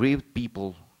and aggrieved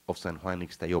people of San Juan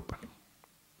Ixtayopan.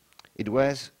 It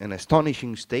was an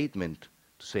astonishing statement,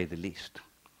 to say the least.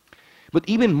 But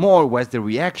even more was the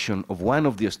reaction of one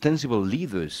of the ostensible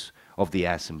leaders of the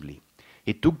assembly.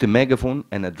 He took the megaphone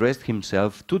and addressed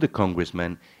himself to the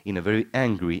congressman in a very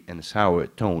angry and sour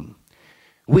tone.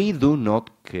 "We do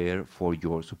not care for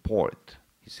your support,"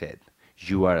 he said.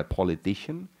 "You are a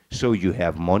politician, so you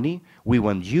have money. We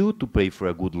want you to pay for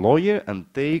a good lawyer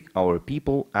and take our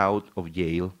people out of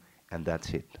jail, and that's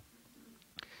it."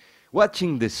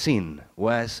 Watching the scene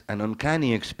was an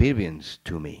uncanny experience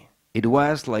to me. It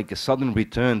was like a sudden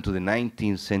return to the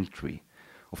 19th century.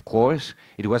 Of course,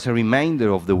 it was a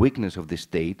reminder of the weakness of the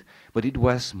state, but it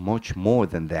was much more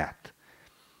than that.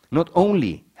 Not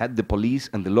only had the police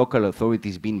and the local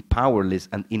authorities been powerless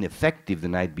and ineffective the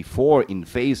night before in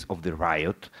face of the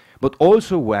riot, but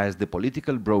also was the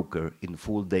political broker in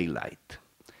full daylight.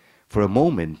 For a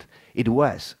moment, it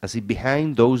was as if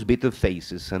behind those bitter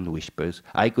faces and whispers,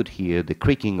 I could hear the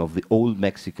creaking of the old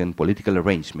Mexican political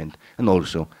arrangement and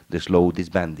also the slow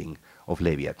disbanding of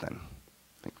Leviathan.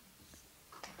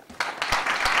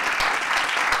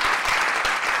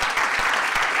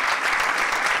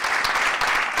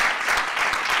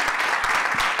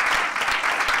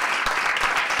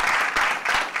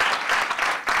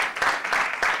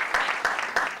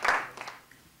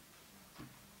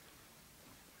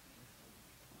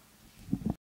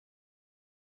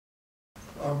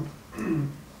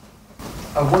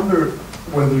 I wonder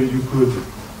whether you could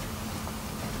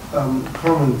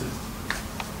comment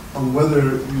on whether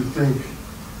you think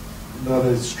that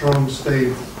a strong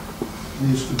state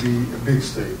needs to be a big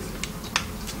state.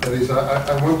 That is,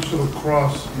 I want to sort of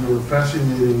cross your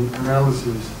fascinating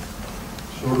analysis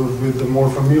sort of with the more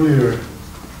familiar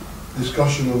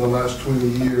discussion of the last 20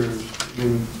 years,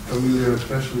 familiar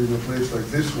especially in a place like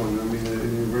this one. I mean, a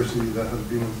university that has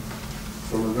been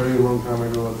from a very long time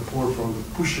ago at the forefront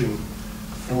of pushing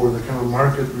for the kind of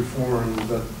market reform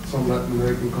that some Latin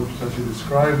American countries, as you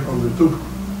described, undertook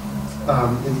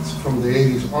from the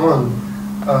 80s on.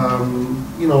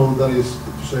 That is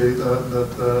to say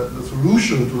that the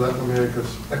solution to Latin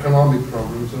America's economic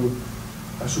problems, and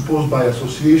I suppose by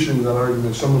association that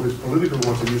argument, some of its political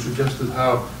ones that you suggested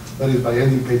how, that is by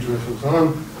ending patronage and so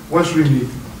on, was really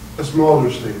a smaller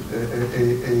state,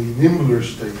 a nimbler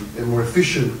state, a more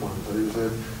efficient one, that is,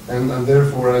 and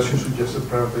therefore, as you suggested,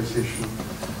 privatization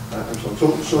and so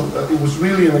on. So it was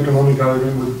really an economic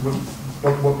argument with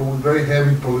very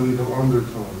heavy political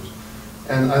undertones.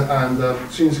 And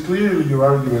since clearly your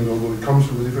argument, although it comes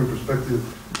from a different perspective,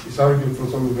 is arguing for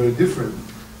something very different,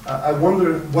 I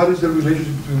wonder what is the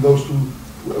relationship between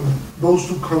those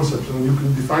two concepts, and you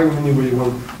can define them any way you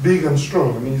want, big and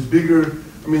strong. I mean, it's bigger.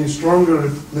 I mean, stronger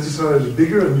necessarily is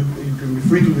bigger, and you can be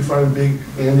free to define big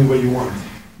in any way you want.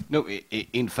 No,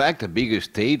 in fact, a bigger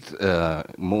state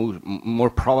more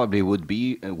probably would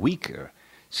be weaker,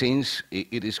 since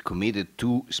it is committed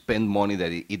to spend money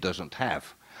that it doesn't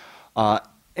have.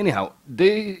 Anyhow,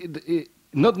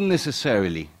 not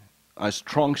necessarily a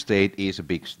strong state is a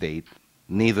big state,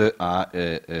 neither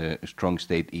a strong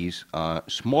state is a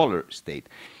smaller state.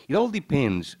 It all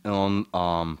depends on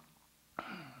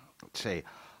say,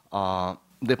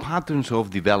 the patterns of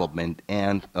development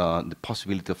and the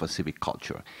possibility of a civic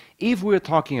culture. If we're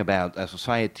talking about a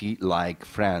society like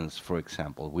France, for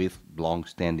example, with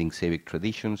long-standing civic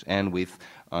traditions and with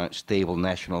stable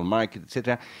national market,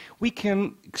 etc., we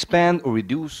can expand or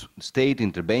reduce state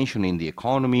intervention in the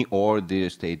economy or the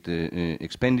state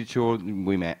expenditure.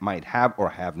 We might have or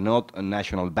have not a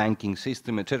national banking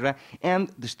system, etc., and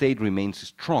the state remains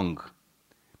strong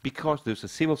because there's a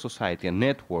civil society, a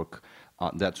network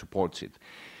that supports it.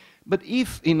 But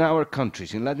if in our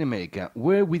countries, in Latin America,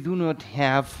 where we do not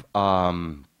have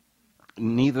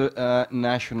neither a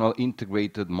national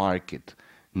integrated market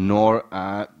nor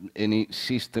any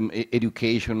system,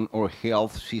 education or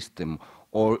health system,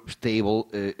 or stable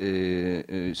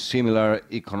similar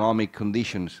economic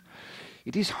conditions,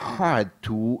 it is hard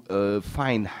to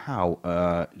find how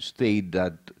a state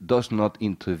that does not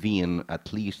intervene,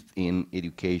 at least in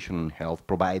education and health,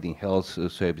 providing health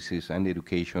services and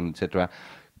education, etc.,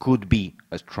 could be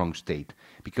a strong state,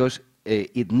 because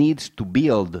it needs to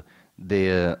build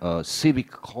the civic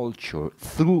culture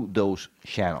through those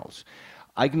channels.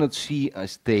 I cannot see a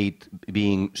state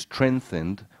being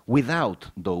strengthened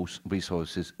without those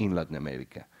resources in Latin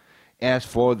America. As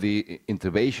for the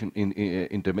intervention in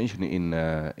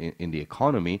the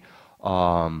economy,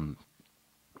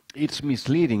 it's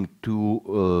misleading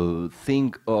to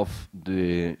think of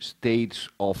the states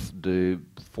of the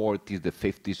 40s, the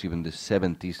 50s, even the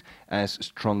 70s as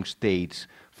strong states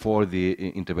for the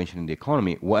intervention in the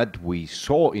economy. What we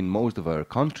saw in most of our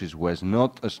countries was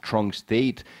not a strong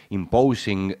state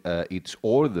imposing its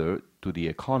order to the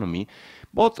economy,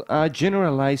 but a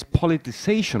generalized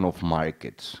politicization of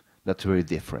markets. That's very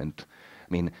different. I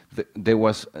mean, there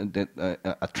was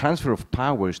a transfer of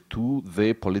powers to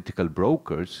the political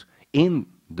brokers in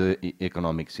the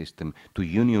economic system, to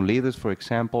union leaders, for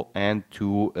example, and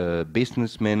to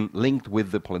businessmen linked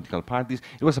with the political parties.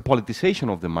 It was a politicization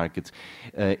of the markets.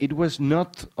 It was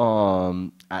not,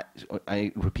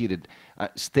 I repeat it, a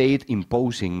state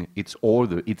imposing its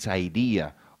order, its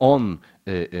idea on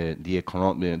the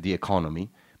economy,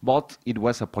 but it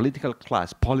was a political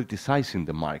class politicizing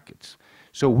the markets.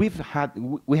 So we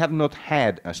have not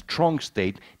had a strong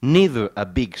state, neither a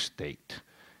big state,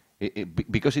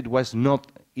 because it was not.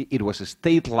 It was a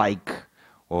state-like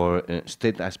or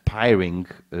state-aspiring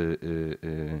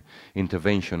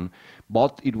intervention,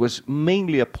 but it was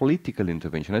mainly a political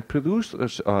intervention. It produced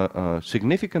a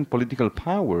significant political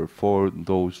power for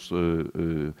those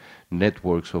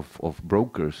networks of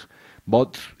brokers,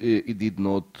 but it did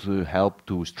not help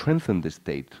to strengthen the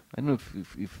state. I don't know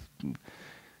if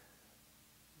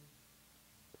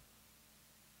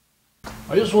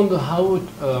I just wonder how would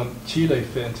Chile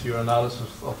fit into your analysis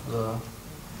of the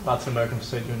Latin American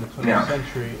state during the 20th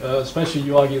century? Especially,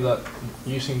 you argue that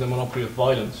using the monopoly of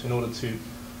violence in order to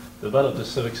develop the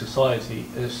civic society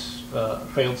is a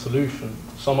failed solution.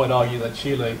 Some might argue that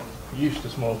Chile used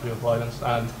this monopoly of violence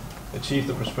and achieved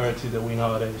the prosperity that we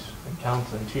nowadays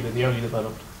encounter in Chile, the only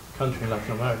developed country in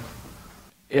Latin America.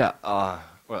 Yeah,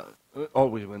 well,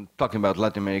 always when talking about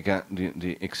Latin America,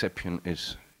 the exception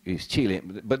is Chile,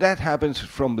 but that happens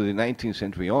from the 19th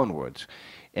century onwards,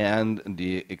 and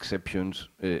the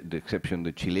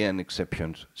Chilean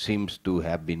exceptions seems to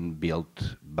have been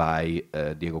built by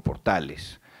Diego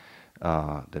Portales.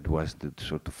 That was the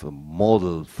sort of a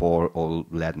model for all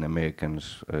Latin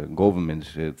Americans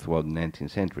governments throughout the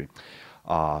 19th century.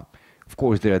 Of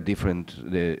course, there are different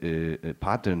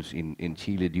patterns in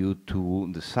Chile due to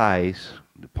the size,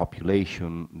 the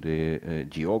population, the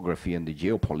geography, and the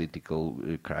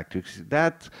geopolitical characteristics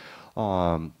that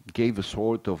gave a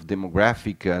sort of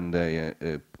demographic and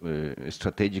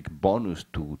strategic bonus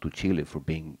to Chile for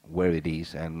being where it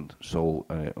is and so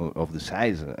of the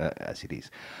size as it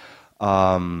is.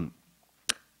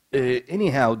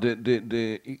 Anyhow,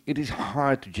 it is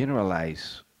hard to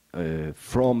generalize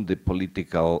from the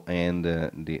political and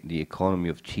the economy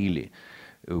of Chile.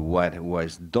 What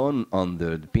was done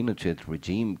under the Pinochet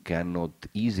regime cannot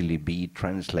easily be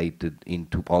translated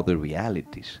into other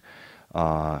realities.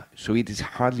 So it is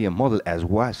hardly a model, as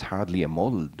was hardly a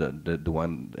model, the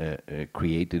one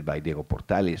created by Diego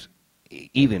Portales,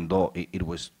 even though it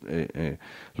was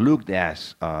looked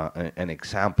as an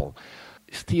example.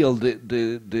 Still,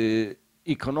 the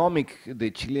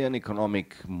Chilean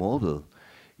economic model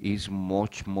is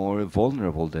much more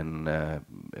vulnerable than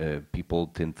people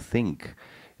tend to think.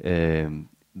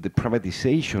 The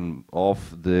privatization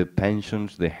of the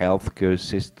pensions, the healthcare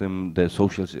system,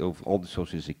 of all the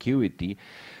social security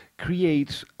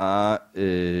creates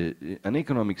an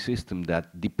economic system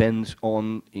that depends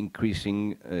on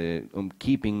increasing, on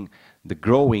keeping the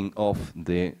growing of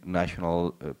the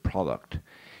national product.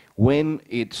 When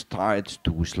it starts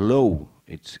to slow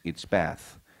its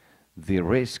path, the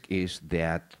risk is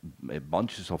that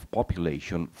bunches of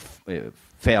population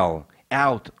fell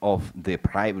out of the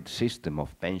private system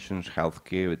of pensions,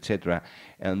 healthcare, etc.,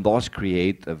 and thus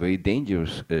create a very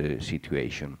dangerous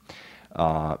situation.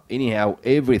 Anyhow,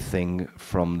 everything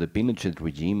from the Pinochet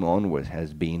regime onwards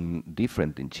has been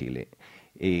different in Chile.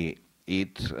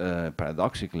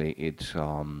 Paradoxically, it's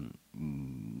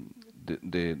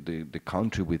the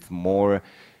country with more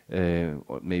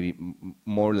maybe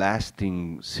more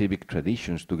lasting civic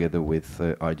traditions together with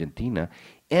Argentina,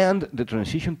 and the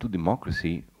transition to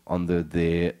democracy under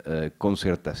the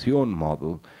concertación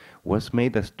model was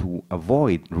made as to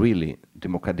avoid really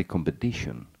democratic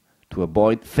competition, to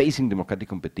avoid facing democratic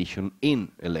competition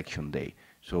in election day.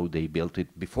 So they built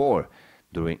it before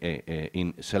during,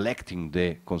 in selecting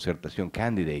the Concertación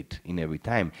candidate in every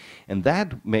time. And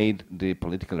that made the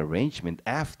political arrangement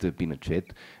after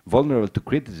Pinochet vulnerable to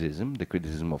criticism, the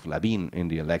criticism of Lavín in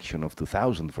the election of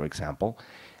 2000, for example,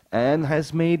 and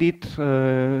has made it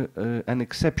an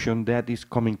exception that is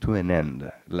coming to an end.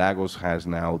 Lagos has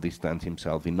now distanced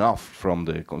himself enough from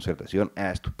the Concertación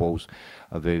as to pose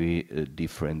a very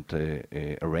different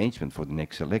arrangement for the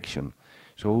next election.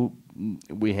 So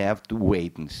we have to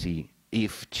wait and see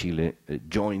if Chile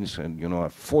joins a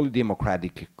fully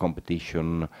democratic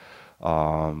competition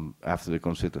after the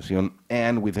Concertación,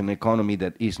 and with an economy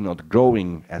that is not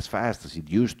growing as fast as it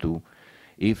used to,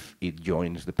 if it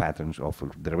joins the patterns of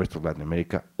the rest of Latin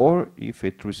America, or if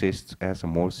it resists as a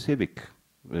more civic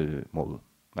model.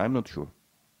 I'm not sure.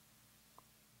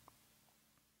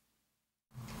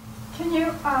 Can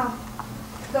you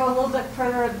go a little bit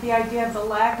further at the idea of the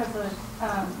lack of a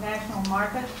national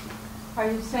market?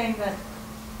 Are you saying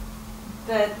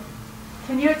that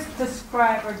can you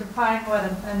describe or define what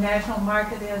a national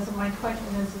market is? And my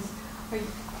question is are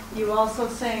you also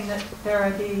saying that there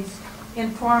are these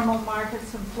informal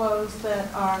markets and flows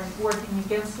that are working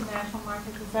against the national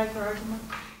market? Is that your argument?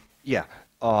 Yeah,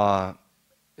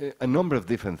 a number of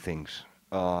different things.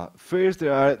 First,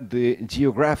 there are the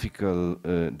geographical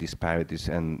disparities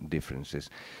and differences.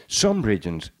 Some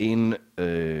regions in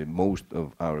most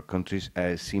of our countries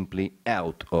are simply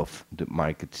out of the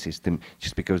market system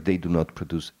just because they do not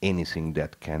produce anything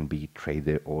that can be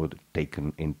traded or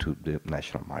taken into the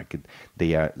national market.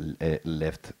 They are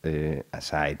left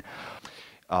aside.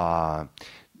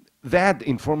 That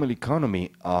informal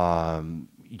economy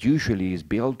usually is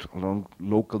built along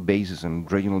local basis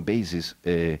and regional basis.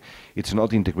 It's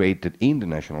not integrated in the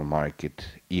national market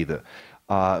either.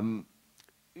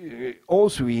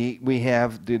 Also, we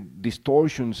have the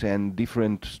distortions and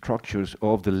different structures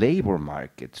of the labor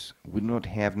markets. We do not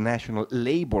have national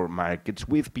labor markets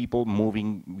with people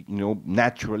moving,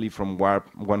 naturally from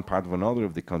one part of another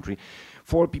of the country.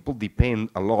 For people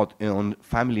depend a lot on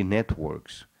family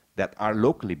networks that are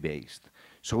locally based.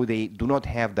 So they do not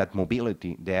have that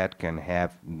mobility that can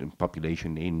have the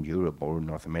population in Europe or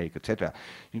North America, etc.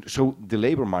 So the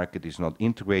labor market is not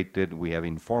integrated. We have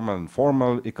informal and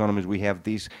formal economies. We have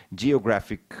this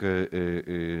geographic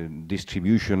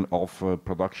distribution of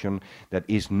production that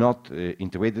is not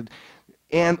integrated.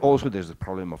 And also there's the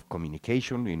problem of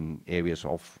communication in areas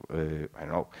of,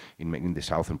 in the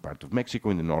southern part of Mexico,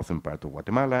 in the northern part of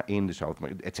Guatemala, in the south,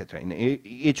 etc. In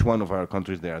each one of our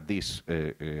countries there are these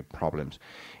problems.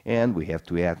 And we have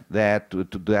to add that to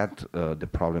that the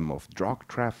problem of drug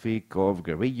traffic, of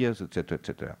guerrillas, etc.,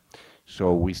 etc.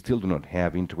 So we still do not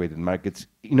have integrated markets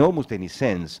in almost any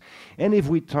sense. And if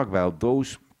we talk about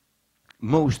those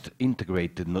most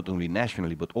integrated, not only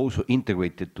nationally, but also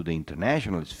integrated to the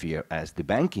international sphere as the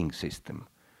banking system,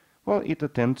 well, it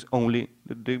attends only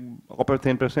the upper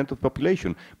 10% of the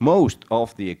population. Most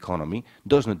of the economy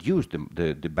does not use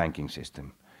the banking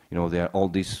system. There are all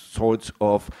these sorts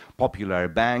of popular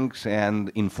banks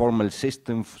and informal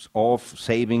systems of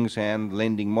savings and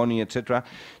lending money, etc.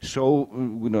 So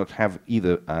we do not have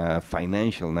either a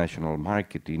financial national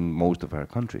market in most of our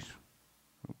countries.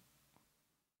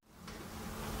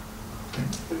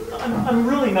 I'm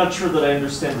really not sure that I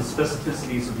understand the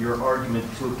specificities of your argument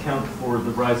to account for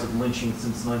the rise of lynching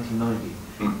since 1990.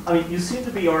 I mean, you seem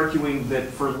to be arguing that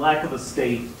for lack of a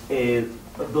state, the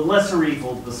lesser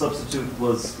evil, the substitute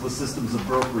was systems of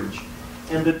brokerage,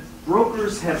 and that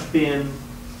brokers have been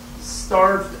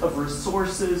starved of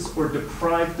resources or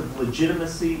deprived of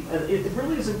legitimacy. And it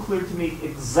really isn't clear to me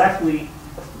exactly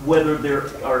whether there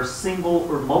are single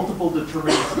or multiple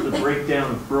determinants of the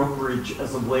breakdown of brokerage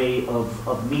as a way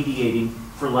of mediating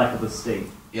for lack of a state.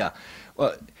 Yeah,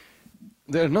 well,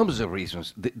 there are numbers of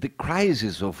reasons. The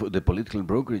crisis of the political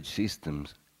brokerage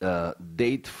systems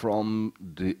date from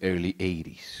the early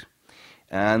 80s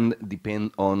and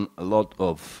depend on a lot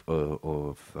of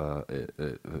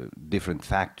different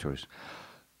factors.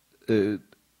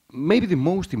 Maybe the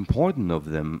most important of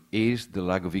them is the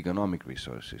lack of economic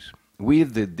resources.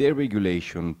 With the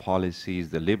deregulation policies,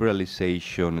 the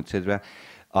liberalization, etc.,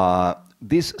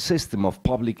 this system of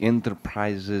public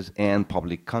enterprises and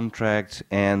public contracts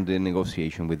and the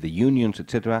negotiation with the unions,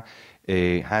 etc.,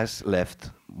 has left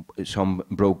some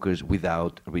brokers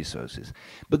without resources.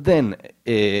 But then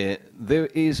there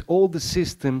is all the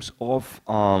systems of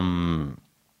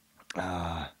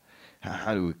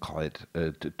how do we call it,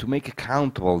 to make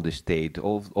accountable the state,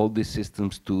 all these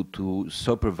systems to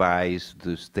supervise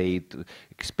the state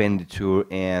expenditure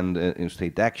and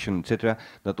state action, etc.,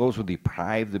 that also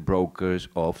deprive the brokers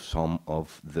of some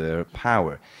of their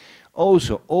power.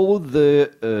 Also, all the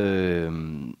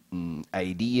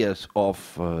ideas of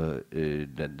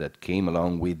that came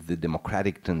along with the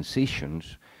democratic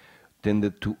transitions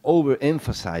tended to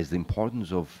overemphasize the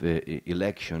importance of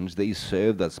elections. They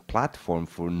served as platform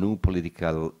for new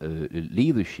political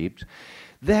leaderships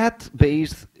that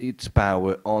based its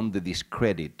power on the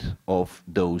discredit of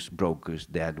those brokers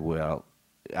that were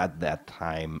at that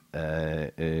time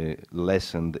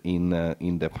lessened in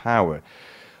the power.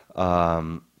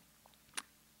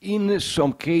 In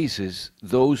some cases,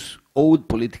 those old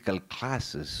political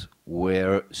classes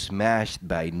were smashed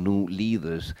by new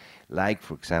leaders, like,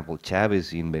 for example,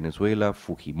 Chavez in Venezuela,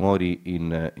 Fujimori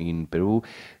in Peru.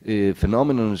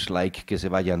 Phenomena like que se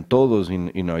vayan todos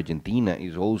in Argentina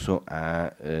is also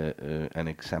an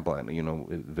example, you know,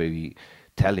 a very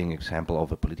telling example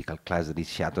of a political class that is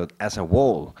shattered as a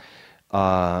whole.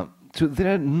 So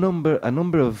there are a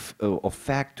number of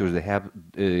factors that have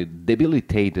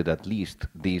debilitated at least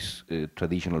this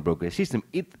traditional brokerage system.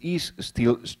 It is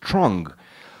still strong,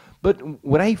 but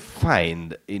what I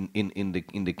find in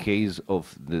the case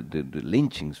of the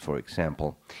lynchings, for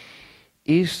example,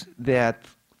 is that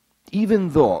even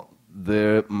though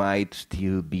there might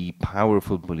still be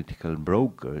powerful political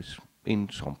brokers in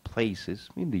some places,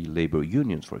 in the labor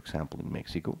unions, for example, in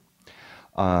Mexico,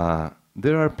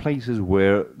 there are places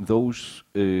where those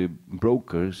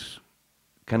brokers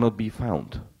cannot be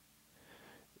found.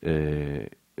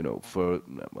 You know, for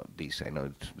this, I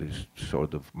know it's this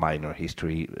sort of minor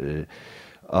history.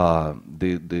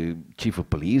 The chief of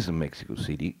police in Mexico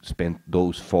City spent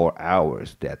those 4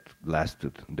 hours that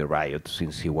lasted the riot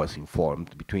since he was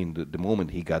informed, between the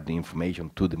moment he got the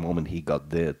information to the moment he got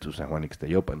there to San Juan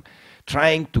Ixtayopan,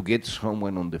 trying to get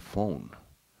someone on the phone,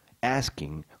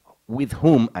 asking with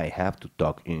whom I have to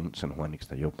talk in San Juan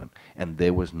Ixtayopan. And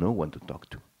there was no one to talk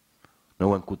to. No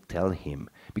one could tell him,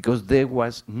 because there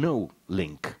was no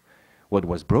link. What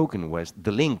was broken was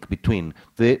the link between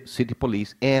the city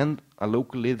police and a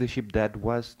local leadership that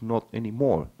was not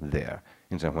anymore there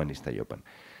in San Juan Ixtayopan.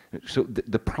 So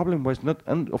the problem was not,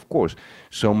 and of course,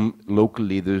 some local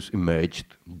leaders emerged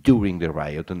during the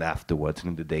riot and afterwards,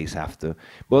 in the days after,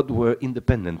 but were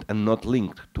independent and not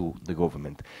linked to the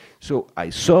government. So I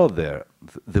saw there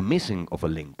the missing of a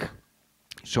link.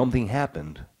 Something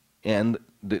happened, and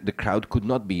the crowd could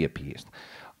not be appeased.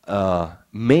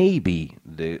 Maybe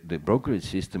the brokerage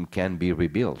system can be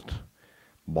rebuilt,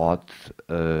 but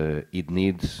it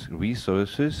needs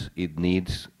resources, it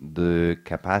needs the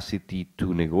capacity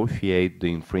to negotiate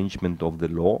the infringement of the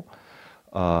law,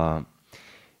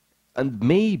 and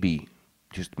maybe,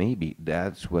 just maybe,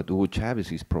 that's what Hugo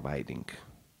Chavez is providing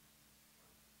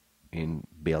in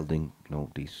building, you know,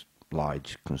 these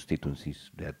large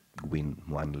constituencies that win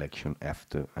one election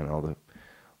after another.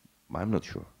 I'm not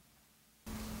sure.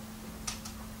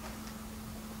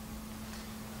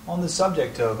 On the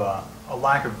subject of a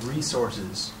lack of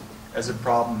resources as a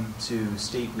problem to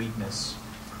state weakness,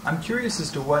 I'm curious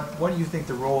as to what you think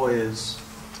the role is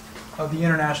of the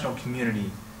international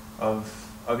community, of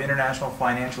international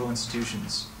financial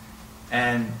institutions.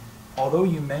 And although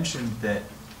you mentioned that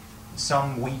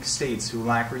some weak states who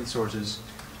lack resources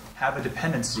have a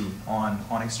dependency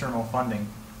on external funding,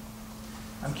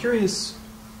 I'm curious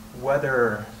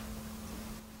whether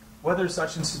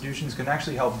such institutions can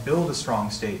actually help build a strong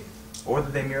state, or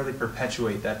that they merely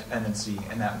perpetuate that dependency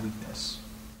and that weakness.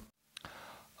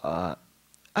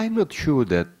 I'm not sure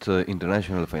that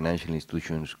international financial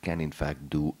institutions can in fact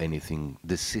do anything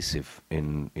decisive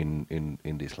in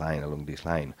this line, along this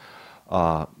line,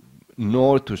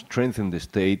 nor to strengthen the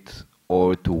state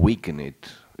or to weaken it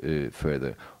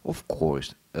further. Of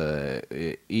course,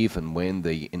 even when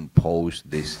they impose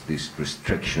these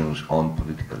restrictions on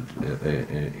political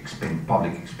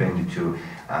public expenditure,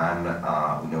 and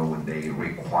you know, when they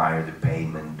require the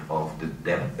payment of the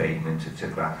debt payments,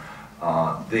 etc.,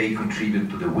 they contribute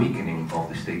to the weakening of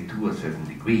the state to a certain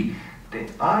degree.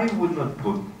 I would not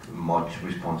put much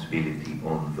responsibility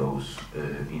on those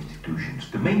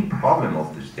institutions. The main problem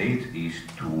of the state is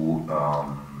to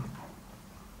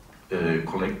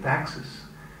collect taxes,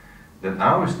 that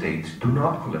our states do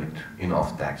not collect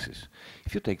enough taxes.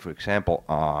 If you take, for example,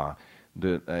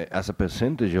 as a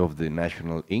percentage of the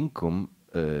national income,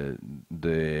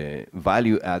 the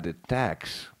value-added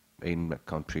tax in a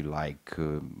country like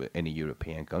any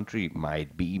European country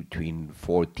might be between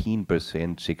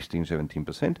 14%, 16,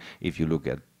 17%. If you look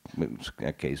at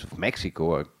a case of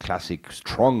Mexico, a classic,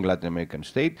 strong Latin American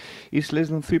state, it's less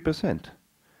than 3%.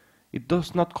 It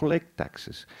does not collect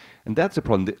taxes. And that's a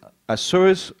problem. A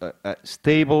source, a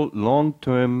stable,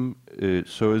 long-term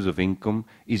source of income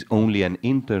is only an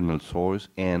internal source,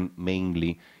 and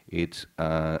mainly its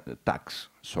tax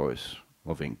source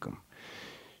of income.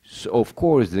 So of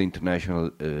course, the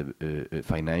international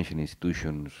financial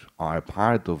institutions are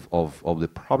part of the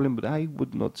problem, but I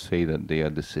would not say that they are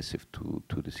decisive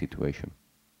to the situation.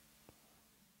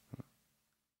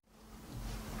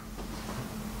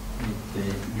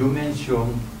 You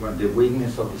mentioned the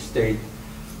weakness of the state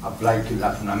applied to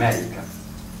Latin America.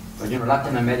 But you know,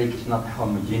 Latin America is not a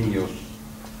homogeneous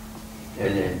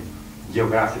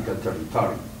geographical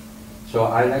territory. So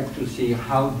I like to see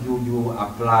how do you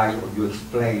apply or you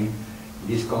explain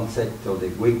this concept of the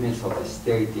weakness of the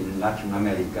state in Latin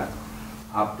America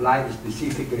applied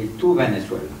specifically to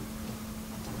Venezuela.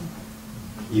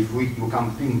 If you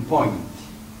can pinpoint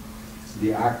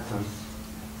the actors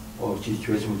or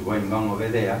situations going on over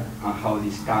there and how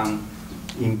this can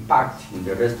impact in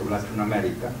the rest of Latin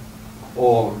America,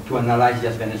 or to analyze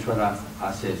just Venezuela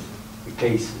as a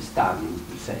case study,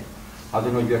 to say. I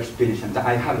don't know your experience, and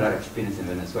I have that experience in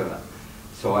Venezuela.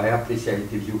 So I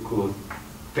appreciate if you could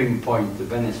pinpoint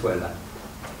Venezuela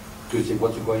to see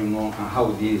what's going on and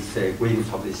how these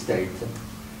weakness of the state.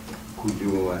 Could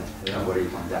you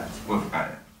elaborate on that? Well,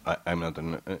 I'm not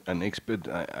an expert.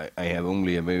 I have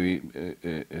only a very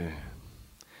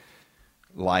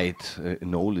light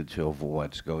knowledge of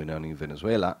what's going on in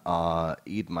Venezuela.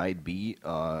 It might be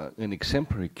an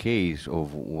exemplary case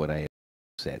of what I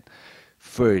said.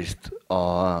 First,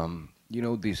 you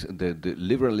know, the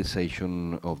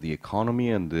liberalization of the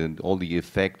economy and all the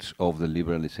effects of the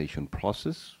liberalization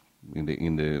process in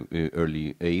the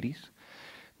early 80s,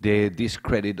 the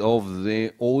discredit of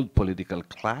the old political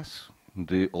class,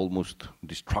 the almost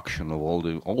destruction of all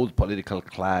the old political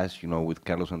class, you know, with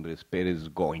Carlos Andrés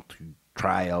Pérez going to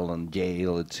trial and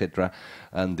jail, etc.,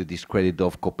 and the discredit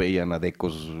of Copey and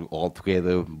Adecos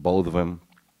altogether, both of them,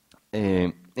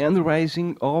 and the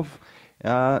rising of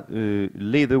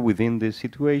leader within the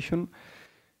situation,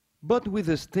 but with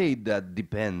a state that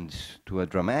depends to a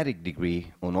dramatic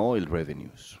degree on oil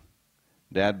revenues.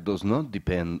 That does not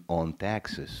depend on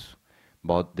taxes,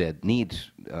 but that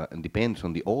needs and depends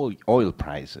on the oil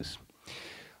prices.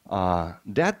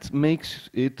 That makes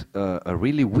it a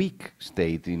really weak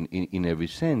state in every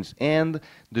sense, and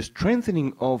the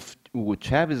strengthening of Hugo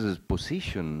Chávez's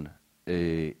position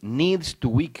needs to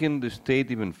weaken the state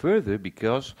even further,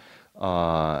 because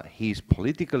his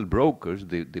political brokers,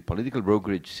 the political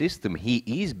brokerage system he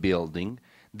is building,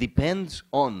 depends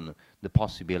on the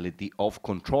possibility of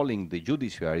controlling the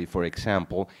judiciary, for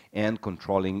example, and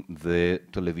controlling the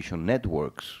television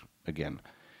networks again.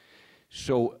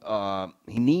 So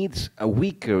he needs a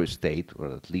weaker state,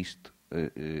 or at least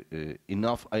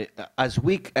enough, as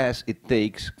weak as it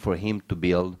takes for him to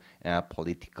build a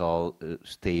political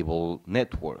stable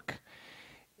network.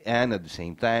 And at the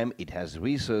same time, it has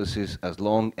resources as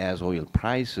long as oil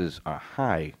prices are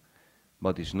high,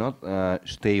 but it's not a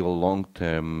stable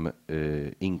long-term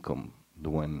income, the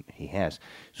one he has.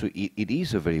 So it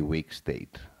is a very weak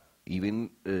state. Even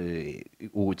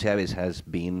Hugo Chávez has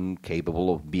been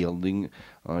capable of building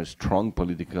a strong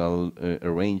political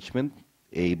arrangement,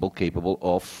 capable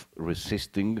of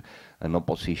resisting an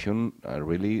opposition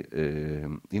really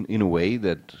in a way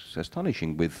that's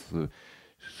astonishing, with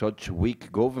such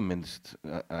weak governments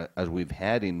as we've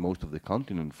had in most of the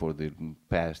continent for the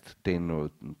past 10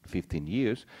 or 15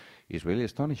 years. Is really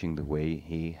astonishing the way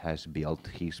he has built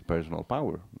his personal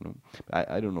power. You know?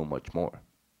 I don't know much more.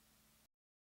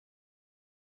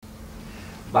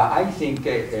 But I think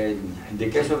the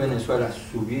case of Venezuela is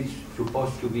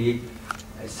supposed to be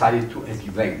started to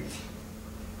elevate,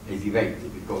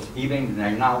 because even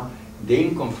right now, the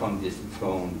income from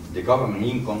the government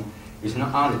income is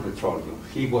not only petroleum.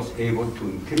 He was able to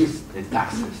increase the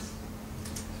taxes.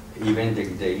 Even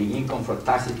the income for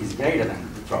taxes is greater than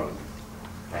petroleum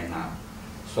right now.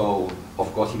 So,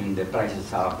 of course, even the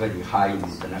prices are very high in the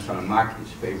international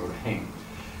markets favor him.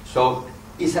 So,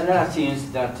 it's a lot of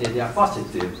things that they are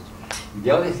positive.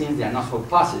 The other things, they are not so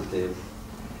positive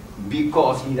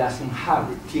because he doesn't have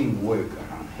the teamwork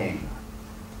around him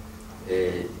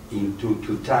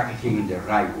to track him in the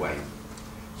right way.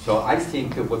 So I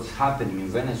think what's happening in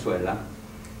Venezuela,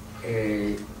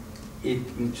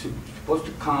 it's supposed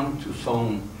to come to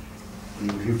some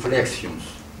reflections.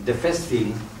 The first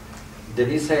thing, there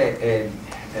is a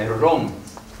wrong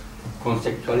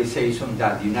conceptualization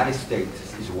that the United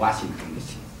States is Washington,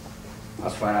 D.C.,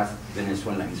 as far as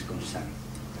Venezuela is concerned.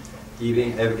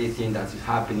 Even everything that is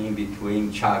happening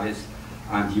between Chavez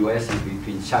and the U.S. is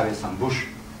between Chavez and Bush,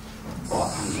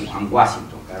 and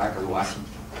Washington, Caracas, Washington.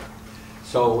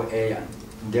 So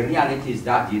the reality is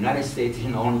that the United States is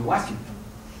not only Washington.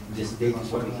 The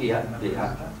states over here,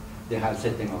 they have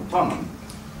certain autonomy.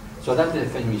 So that's the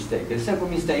first mistake. The second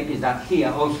mistake is that here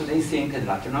also they think that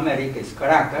Latin America is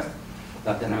Caracas,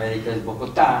 Latin America is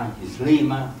Bogota, is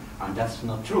Lima, and that's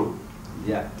not true.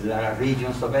 There are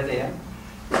regions over there,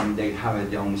 and they have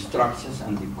their own structures,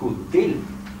 and they could deal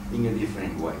in a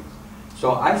different way.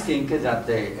 So I think that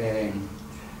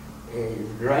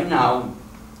right now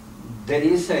there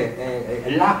is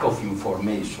a lack of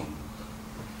information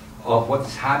of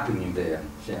what's happening there.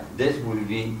 So this will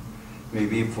be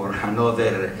maybe for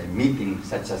another meeting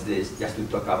such as this, just to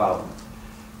talk about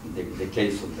the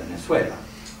case of Venezuela.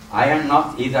 I am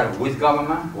not either with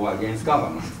government or against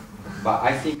government, but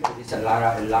I think there is a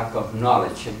lack of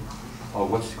knowledge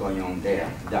of what's going on there,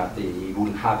 that it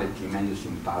will have a tremendous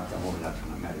impact on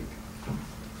Latin America.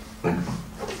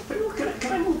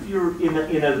 Can I move you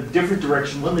in a different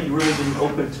direction, one that you really didn't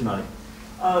open tonight?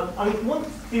 I mean, one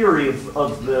theory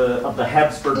of the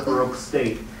Habsburg Baroque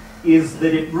state is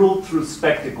that it ruled through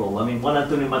spectacle. I mean, Juan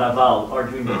Antonio Maraval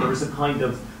arguing that there was a kind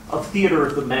of theater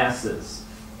of the masses.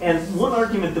 And one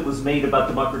argument that was made about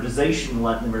democratization in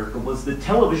Latin America was that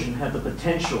television had the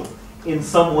potential in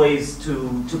some ways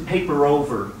to paper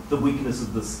over the weakness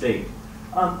of the state.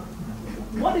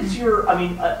 What is your, I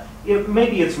mean,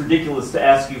 maybe it's ridiculous to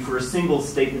ask you for a single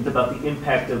statement about the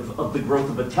impact of the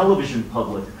growth of a television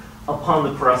public upon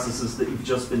the processes that you've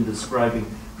just been describing.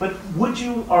 But would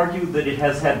you argue that it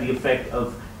has had the effect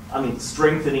of, I mean,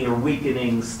 strengthening or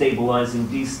weakening, stabilizing,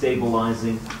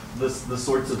 destabilizing the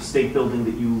sorts of state building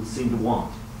that you seem to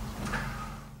want?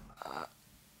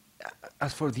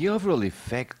 As for the overall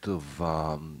effect of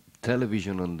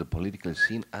television on the political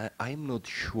scene, I'm not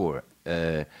sure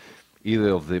either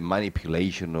of the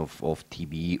manipulation of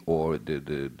TV or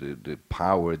the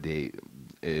power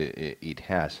it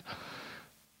has.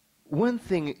 One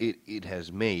thing it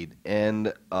has made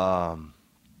and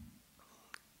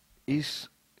is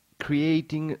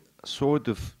creating sort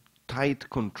of tight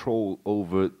control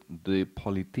over the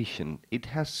politician. It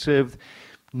has served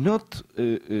not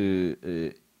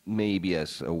maybe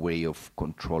as a way of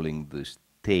controlling the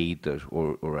state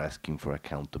or asking for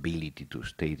accountability to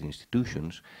state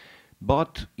institutions,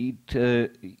 but the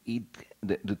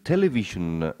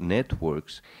television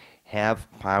networks have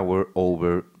power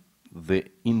over the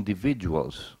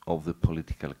individuals of the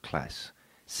political class,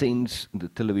 since the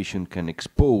television can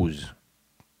expose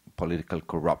political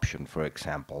corruption, for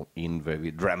example, in very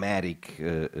dramatic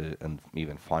and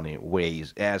even funny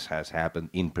ways, as has happened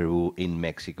in Peru, in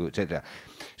Mexico, etc.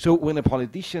 So when a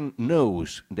politician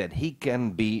knows that he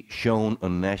can be shown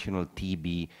on national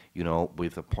TV, you know,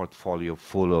 with a portfolio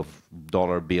full of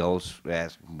dollar bills,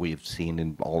 as we've seen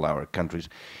in all our countries,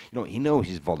 you know, he knows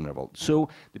he's vulnerable. So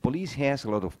the police has a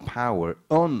lot of power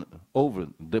over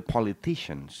the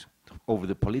politicians, over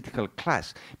the political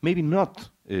class, maybe not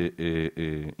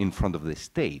in front of the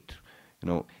state. You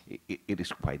know, it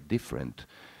is quite different,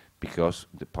 because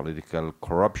the political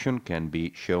corruption can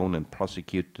be shown and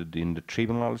prosecuted in the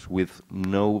tribunals with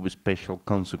no special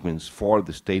consequence for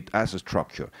the state as a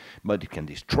structure, but it can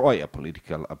destroy a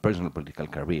personal political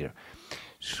career.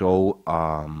 So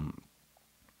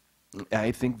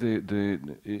I think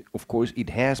of course it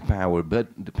has power, but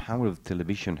the power of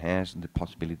television has the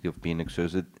possibility of being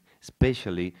exerted,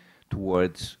 especially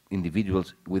towards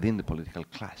individuals within the political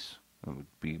class. It would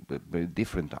be a very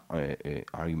different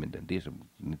argument than this. We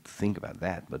need to think about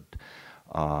that. But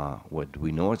what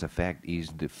we know as a fact is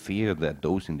the fear that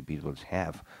those individuals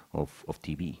have of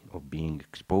TV, of being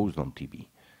exposed on TV.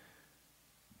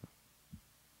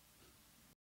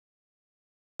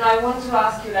 I want to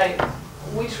ask you, like,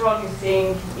 which role you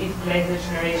think it plays the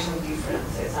generation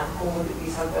differences and who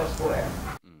these actors were?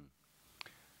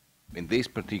 In this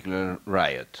particular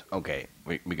riot, okay,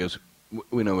 because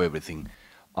we know everything.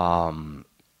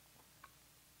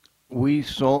 We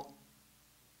saw,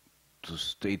 to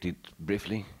state it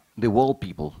briefly, the wall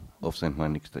people of San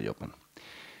Juan Ixtayopan.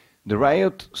 The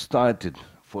riot started,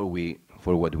 for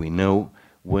what we know,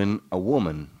 when a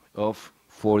woman of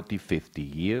 40, 50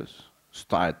 years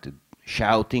started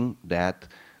shouting that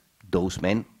those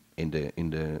men in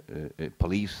the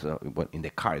police, in the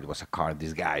car, it was a car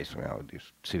disguised, you know,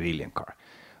 this civilian car,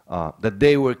 that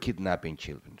they were kidnapping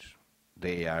children.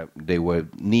 They were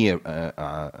near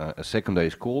a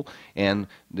secondary school, and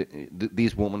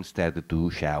this woman started to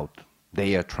shout,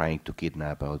 "They are trying to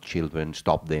kidnap our children,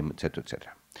 stop them," etc.,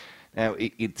 etc. Now,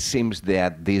 it seems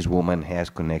that this woman has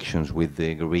connections with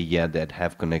the guerrilla, that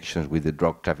have connections with the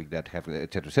drug traffic, that have,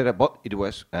 etc., etc., but it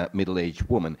was a middle-aged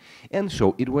woman. And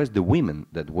so it was the women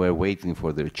that were waiting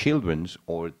for their children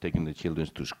or taking the children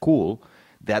to school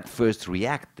that first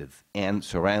reacted and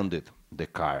surrounded the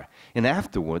car. And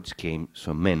afterwards came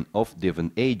some men of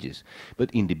different ages.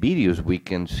 But in the videos we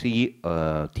can see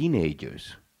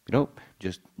teenagers, you know,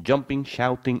 just jumping,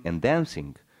 shouting, and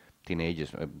dancing.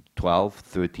 Teenagers, 12,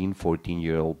 13,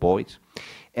 14-year-old boys.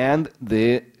 And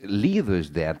the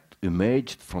leaders that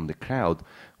emerged from the crowd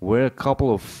were a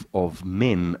couple of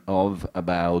men of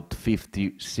about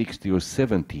 50, 60, or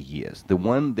 70 years. The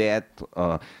one that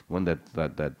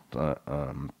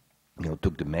you know,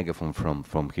 took the megaphone from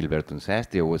Gilberto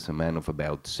Sastre was a man of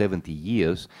about 70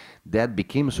 years that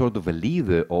became sort of a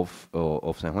leader of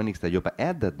San Juan Ixtayopa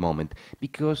at that moment,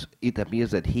 because it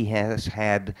appears that he has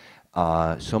had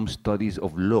some studies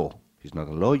of law. He's not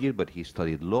a lawyer, but he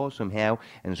studied law somehow,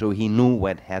 and so he knew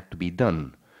what had to be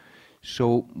done.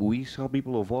 So we saw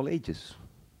people of all ages.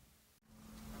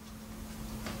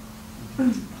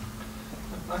 I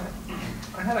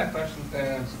had a question,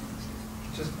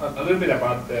 just a little bit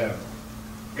about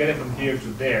getting from here to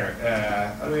there.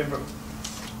 I remember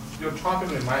your topic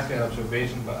reminds me of an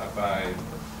observation by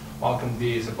Malcolm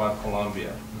Dees about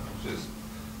Colombia, which is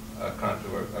a country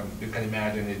where you can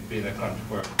imagine it being a country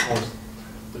where, of course,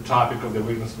 the topic of the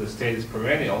weakness of the state is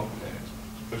perennial,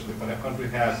 especially when a country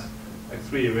has like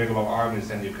 3 irregular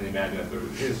armies, and you can imagine that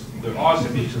there are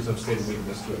some issues of state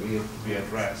weakness to be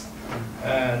addressed.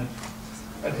 And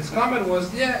his comment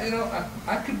was, yeah, you know,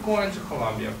 I could go into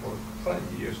Colombia for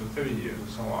 20 years or 30 years and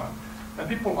so on, and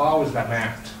people always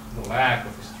lament the lack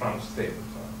of a strong state and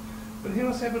so on. But he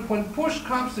was saying, but when push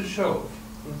comes to shove,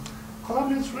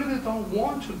 Colombians really don't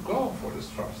want to go for the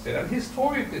strong state, and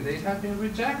historically they have been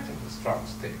rejecting the strong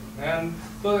state. And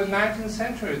so in the 19th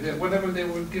century, whenever they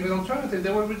were given alternative,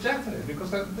 they were rejecting it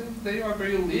because they are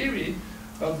very leery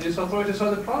of this authority. So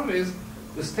the problem is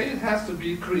the state has to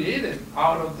be created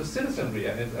out of the citizenry,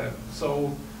 and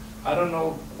so I don't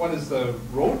know what is the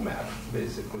roadmap,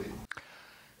 basically.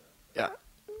 Yeah,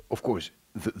 of course,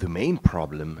 the main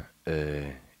problem,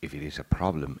 if it is a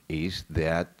problem, is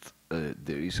that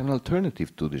there is an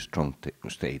alternative to the strong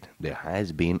state. There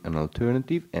has been an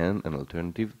alternative, and an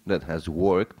alternative that has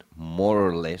worked more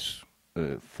or less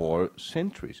for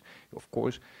centuries. Of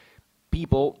course,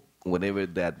 people, whatever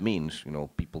that means, you know,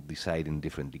 people decide in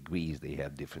different degrees, they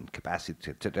have different capacities,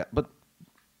 etc. But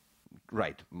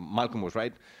right, Malcolm was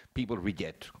right. People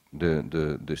reject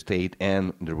the state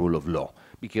and the rule of law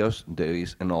because there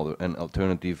is an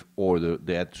alternative order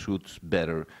that suits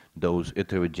better those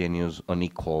heterogeneous,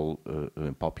 unequal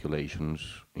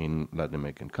populations in Latin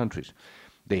American countries.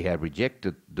 They have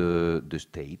rejected the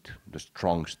state, the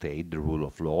strong state, the rule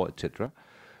of law, etc.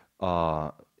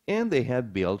 And they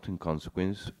have built, in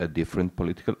consequence, a different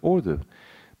political order.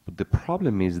 But the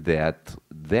problem is that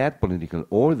that political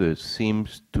order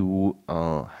seems to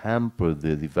hamper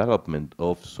the development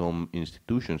of some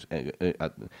institutions.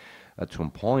 At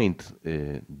some point,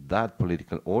 that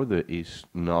political order is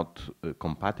not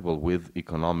compatible with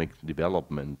economic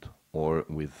development or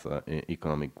with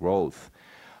economic growth.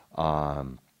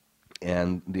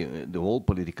 And the whole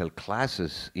political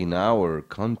classes in our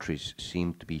countries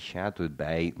seem to be shattered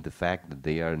by the fact that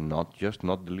they are not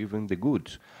delivering the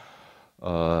goods.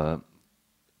 Of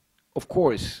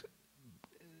course,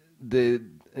 the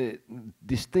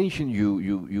distinction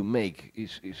you make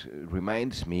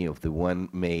reminds me of the one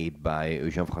made by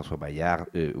Jean-François Bayard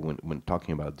when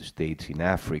talking about the states in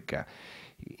Africa.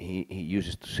 He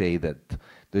uses to say that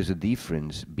there's a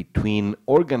difference between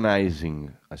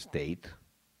organizing a state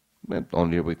that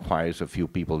only requires a few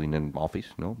people in an office.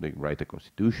 No, they write a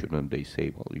constitution and they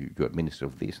say, well, you administer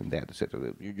of this and that,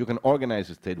 etc. You can organize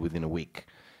a state within a week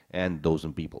and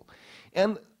dozen people.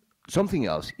 And something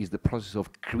else is the process of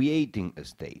creating a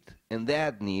state, and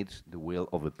that needs the will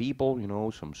of the people, you know,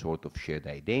 some sort of shared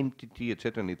identity,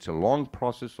 etc. And it's a long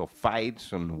process of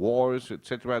fights and wars,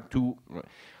 etc.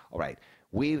 All right,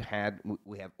 we have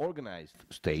organized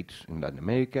states in Latin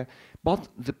America, but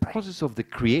the process of the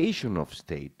creation of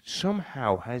state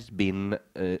somehow has been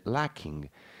lacking,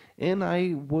 and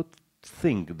I would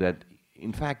think that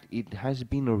in fact, it has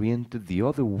been oriented the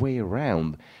other way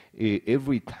around.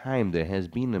 Every time there has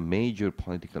been a major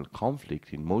political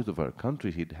conflict in most of our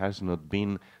countries, it has not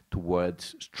been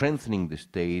towards strengthening the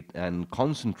state and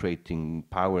concentrating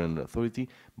power and authority,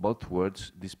 but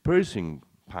towards dispersing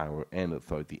power and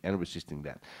authority and resisting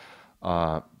that.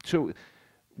 So,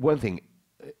 one thing,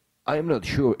 I am not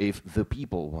sure if the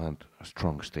people want a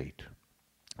strong state.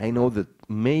 I know that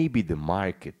maybe the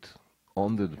market,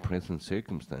 under the present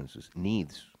circumstances,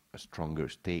 needs a stronger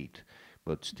state,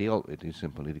 but still it is a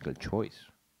political choice.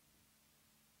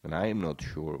 And I am not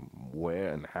sure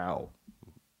where and how.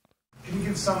 Can you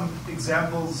give some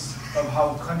examples of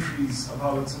how countries, of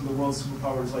how some of the world's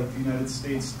superpowers like the United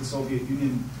States, the Soviet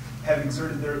Union, have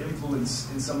exerted their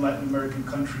influence in some Latin American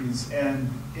countries, and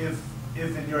if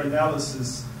in your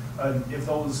analysis, if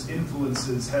those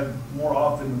influences have more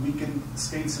often weakened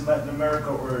states in Latin America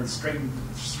or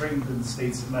strengthened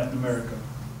states in Latin America?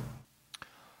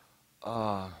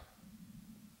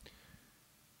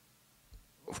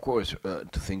 Of course,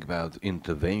 to think about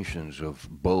interventions of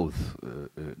both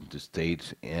the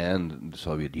states and the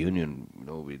Soviet Union, you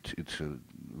know, it's a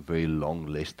very long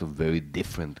list of very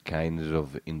different kinds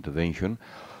of intervention.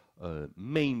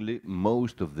 Mainly,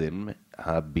 most of them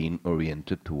have been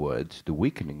oriented towards the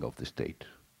weakening of the state,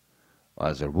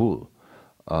 as a rule.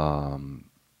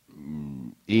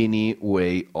 Any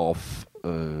way of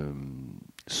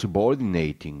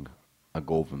subordinating a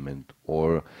government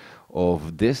or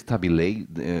of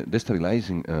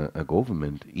destabilizing a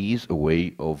government is a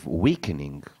way of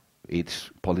weakening its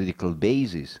political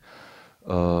basis.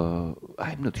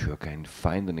 I'm not sure I can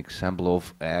find an example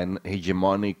of an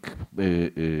hegemonic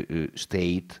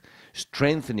state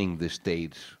strengthening the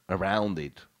states around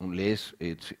it, unless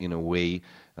it's in a way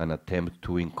an attempt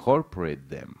to incorporate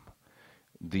them.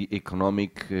 The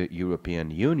economic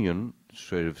European Union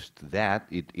serves to that.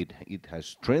 It has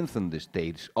strengthened the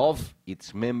states of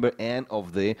its member and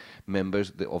of the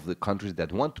members of the countries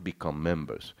that want to become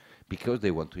members, because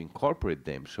they want to incorporate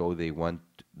them. So they want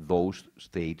those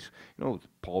states, you know,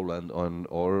 Poland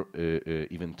or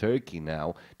even Turkey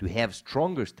now, to have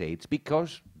stronger states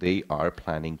because they are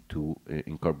planning to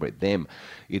incorporate them.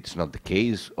 It's not the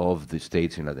case of the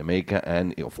states in Latin America,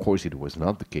 and of course it was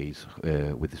not the case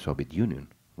with the Soviet Union.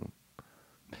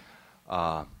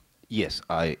 Yes,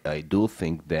 I do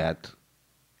think that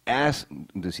as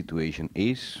the situation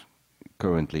is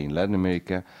currently in Latin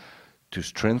America, to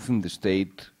strengthen the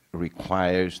state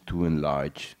requires to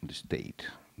enlarge the state,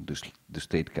 the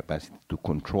state capacity to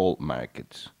control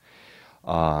markets.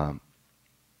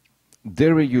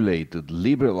 Deregulated,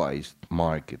 liberalized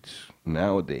markets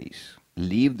nowadays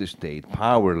leave the state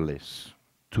powerless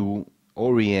to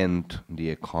orient the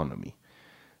economy.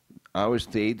 Our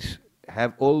states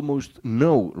have almost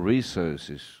no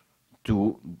resources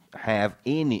to have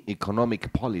any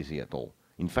economic policy at all.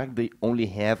 In fact, they only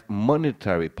have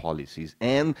monetary policies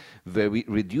and very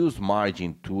reduced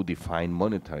margin to define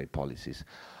monetary policies.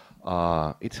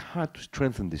 It's hard to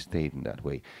strengthen the state in that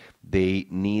way. They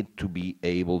need to be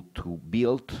able to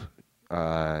build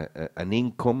an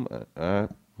income,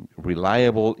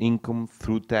 reliable income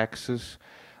through taxes,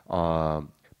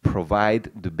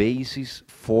 provide the basis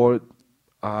for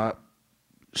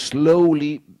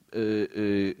slowly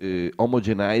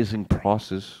homogenizing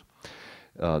process.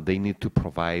 They need to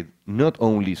provide not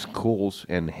only schools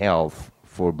and health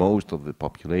for most of the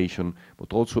population,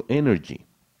 but also energy.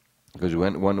 Because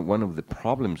one of the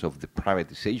problems of the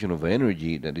privatization of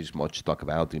energy that is much talked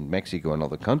about in Mexico and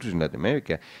other countries in Latin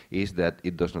America is that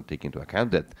it does not take into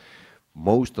account that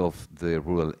most of the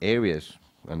rural areas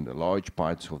and the large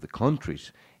parts of the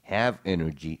countries have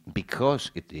energy because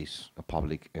it is a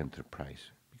public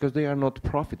enterprise, because they are not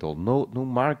profitable. No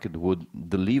market would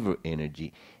deliver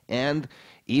energy. And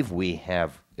if we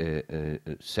have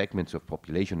segments of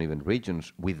population, even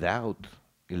regions, without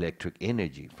electric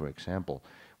energy, for example,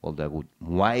 well, that would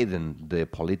widen the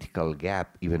political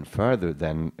gap even further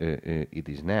than it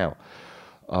is now.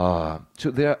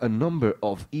 So there are a number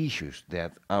of issues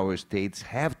that our states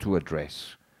have to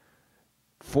address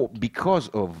because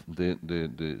of the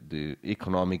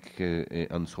economic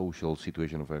and social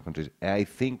situation of our countries. I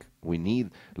think we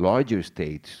need larger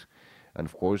states, and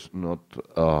of course not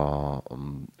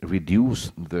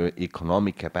reduce their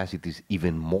economic capacities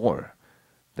even more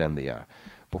than they are.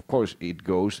 Of course, it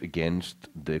goes against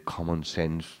the common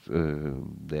sense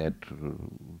that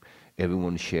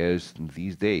everyone shares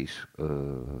these days.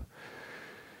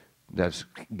 I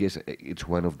guess it's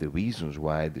one of the reasons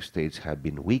why the states have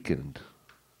been weakened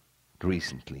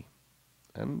recently,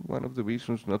 and one of the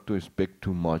reasons not to expect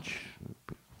too much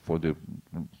for the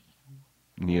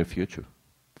near future.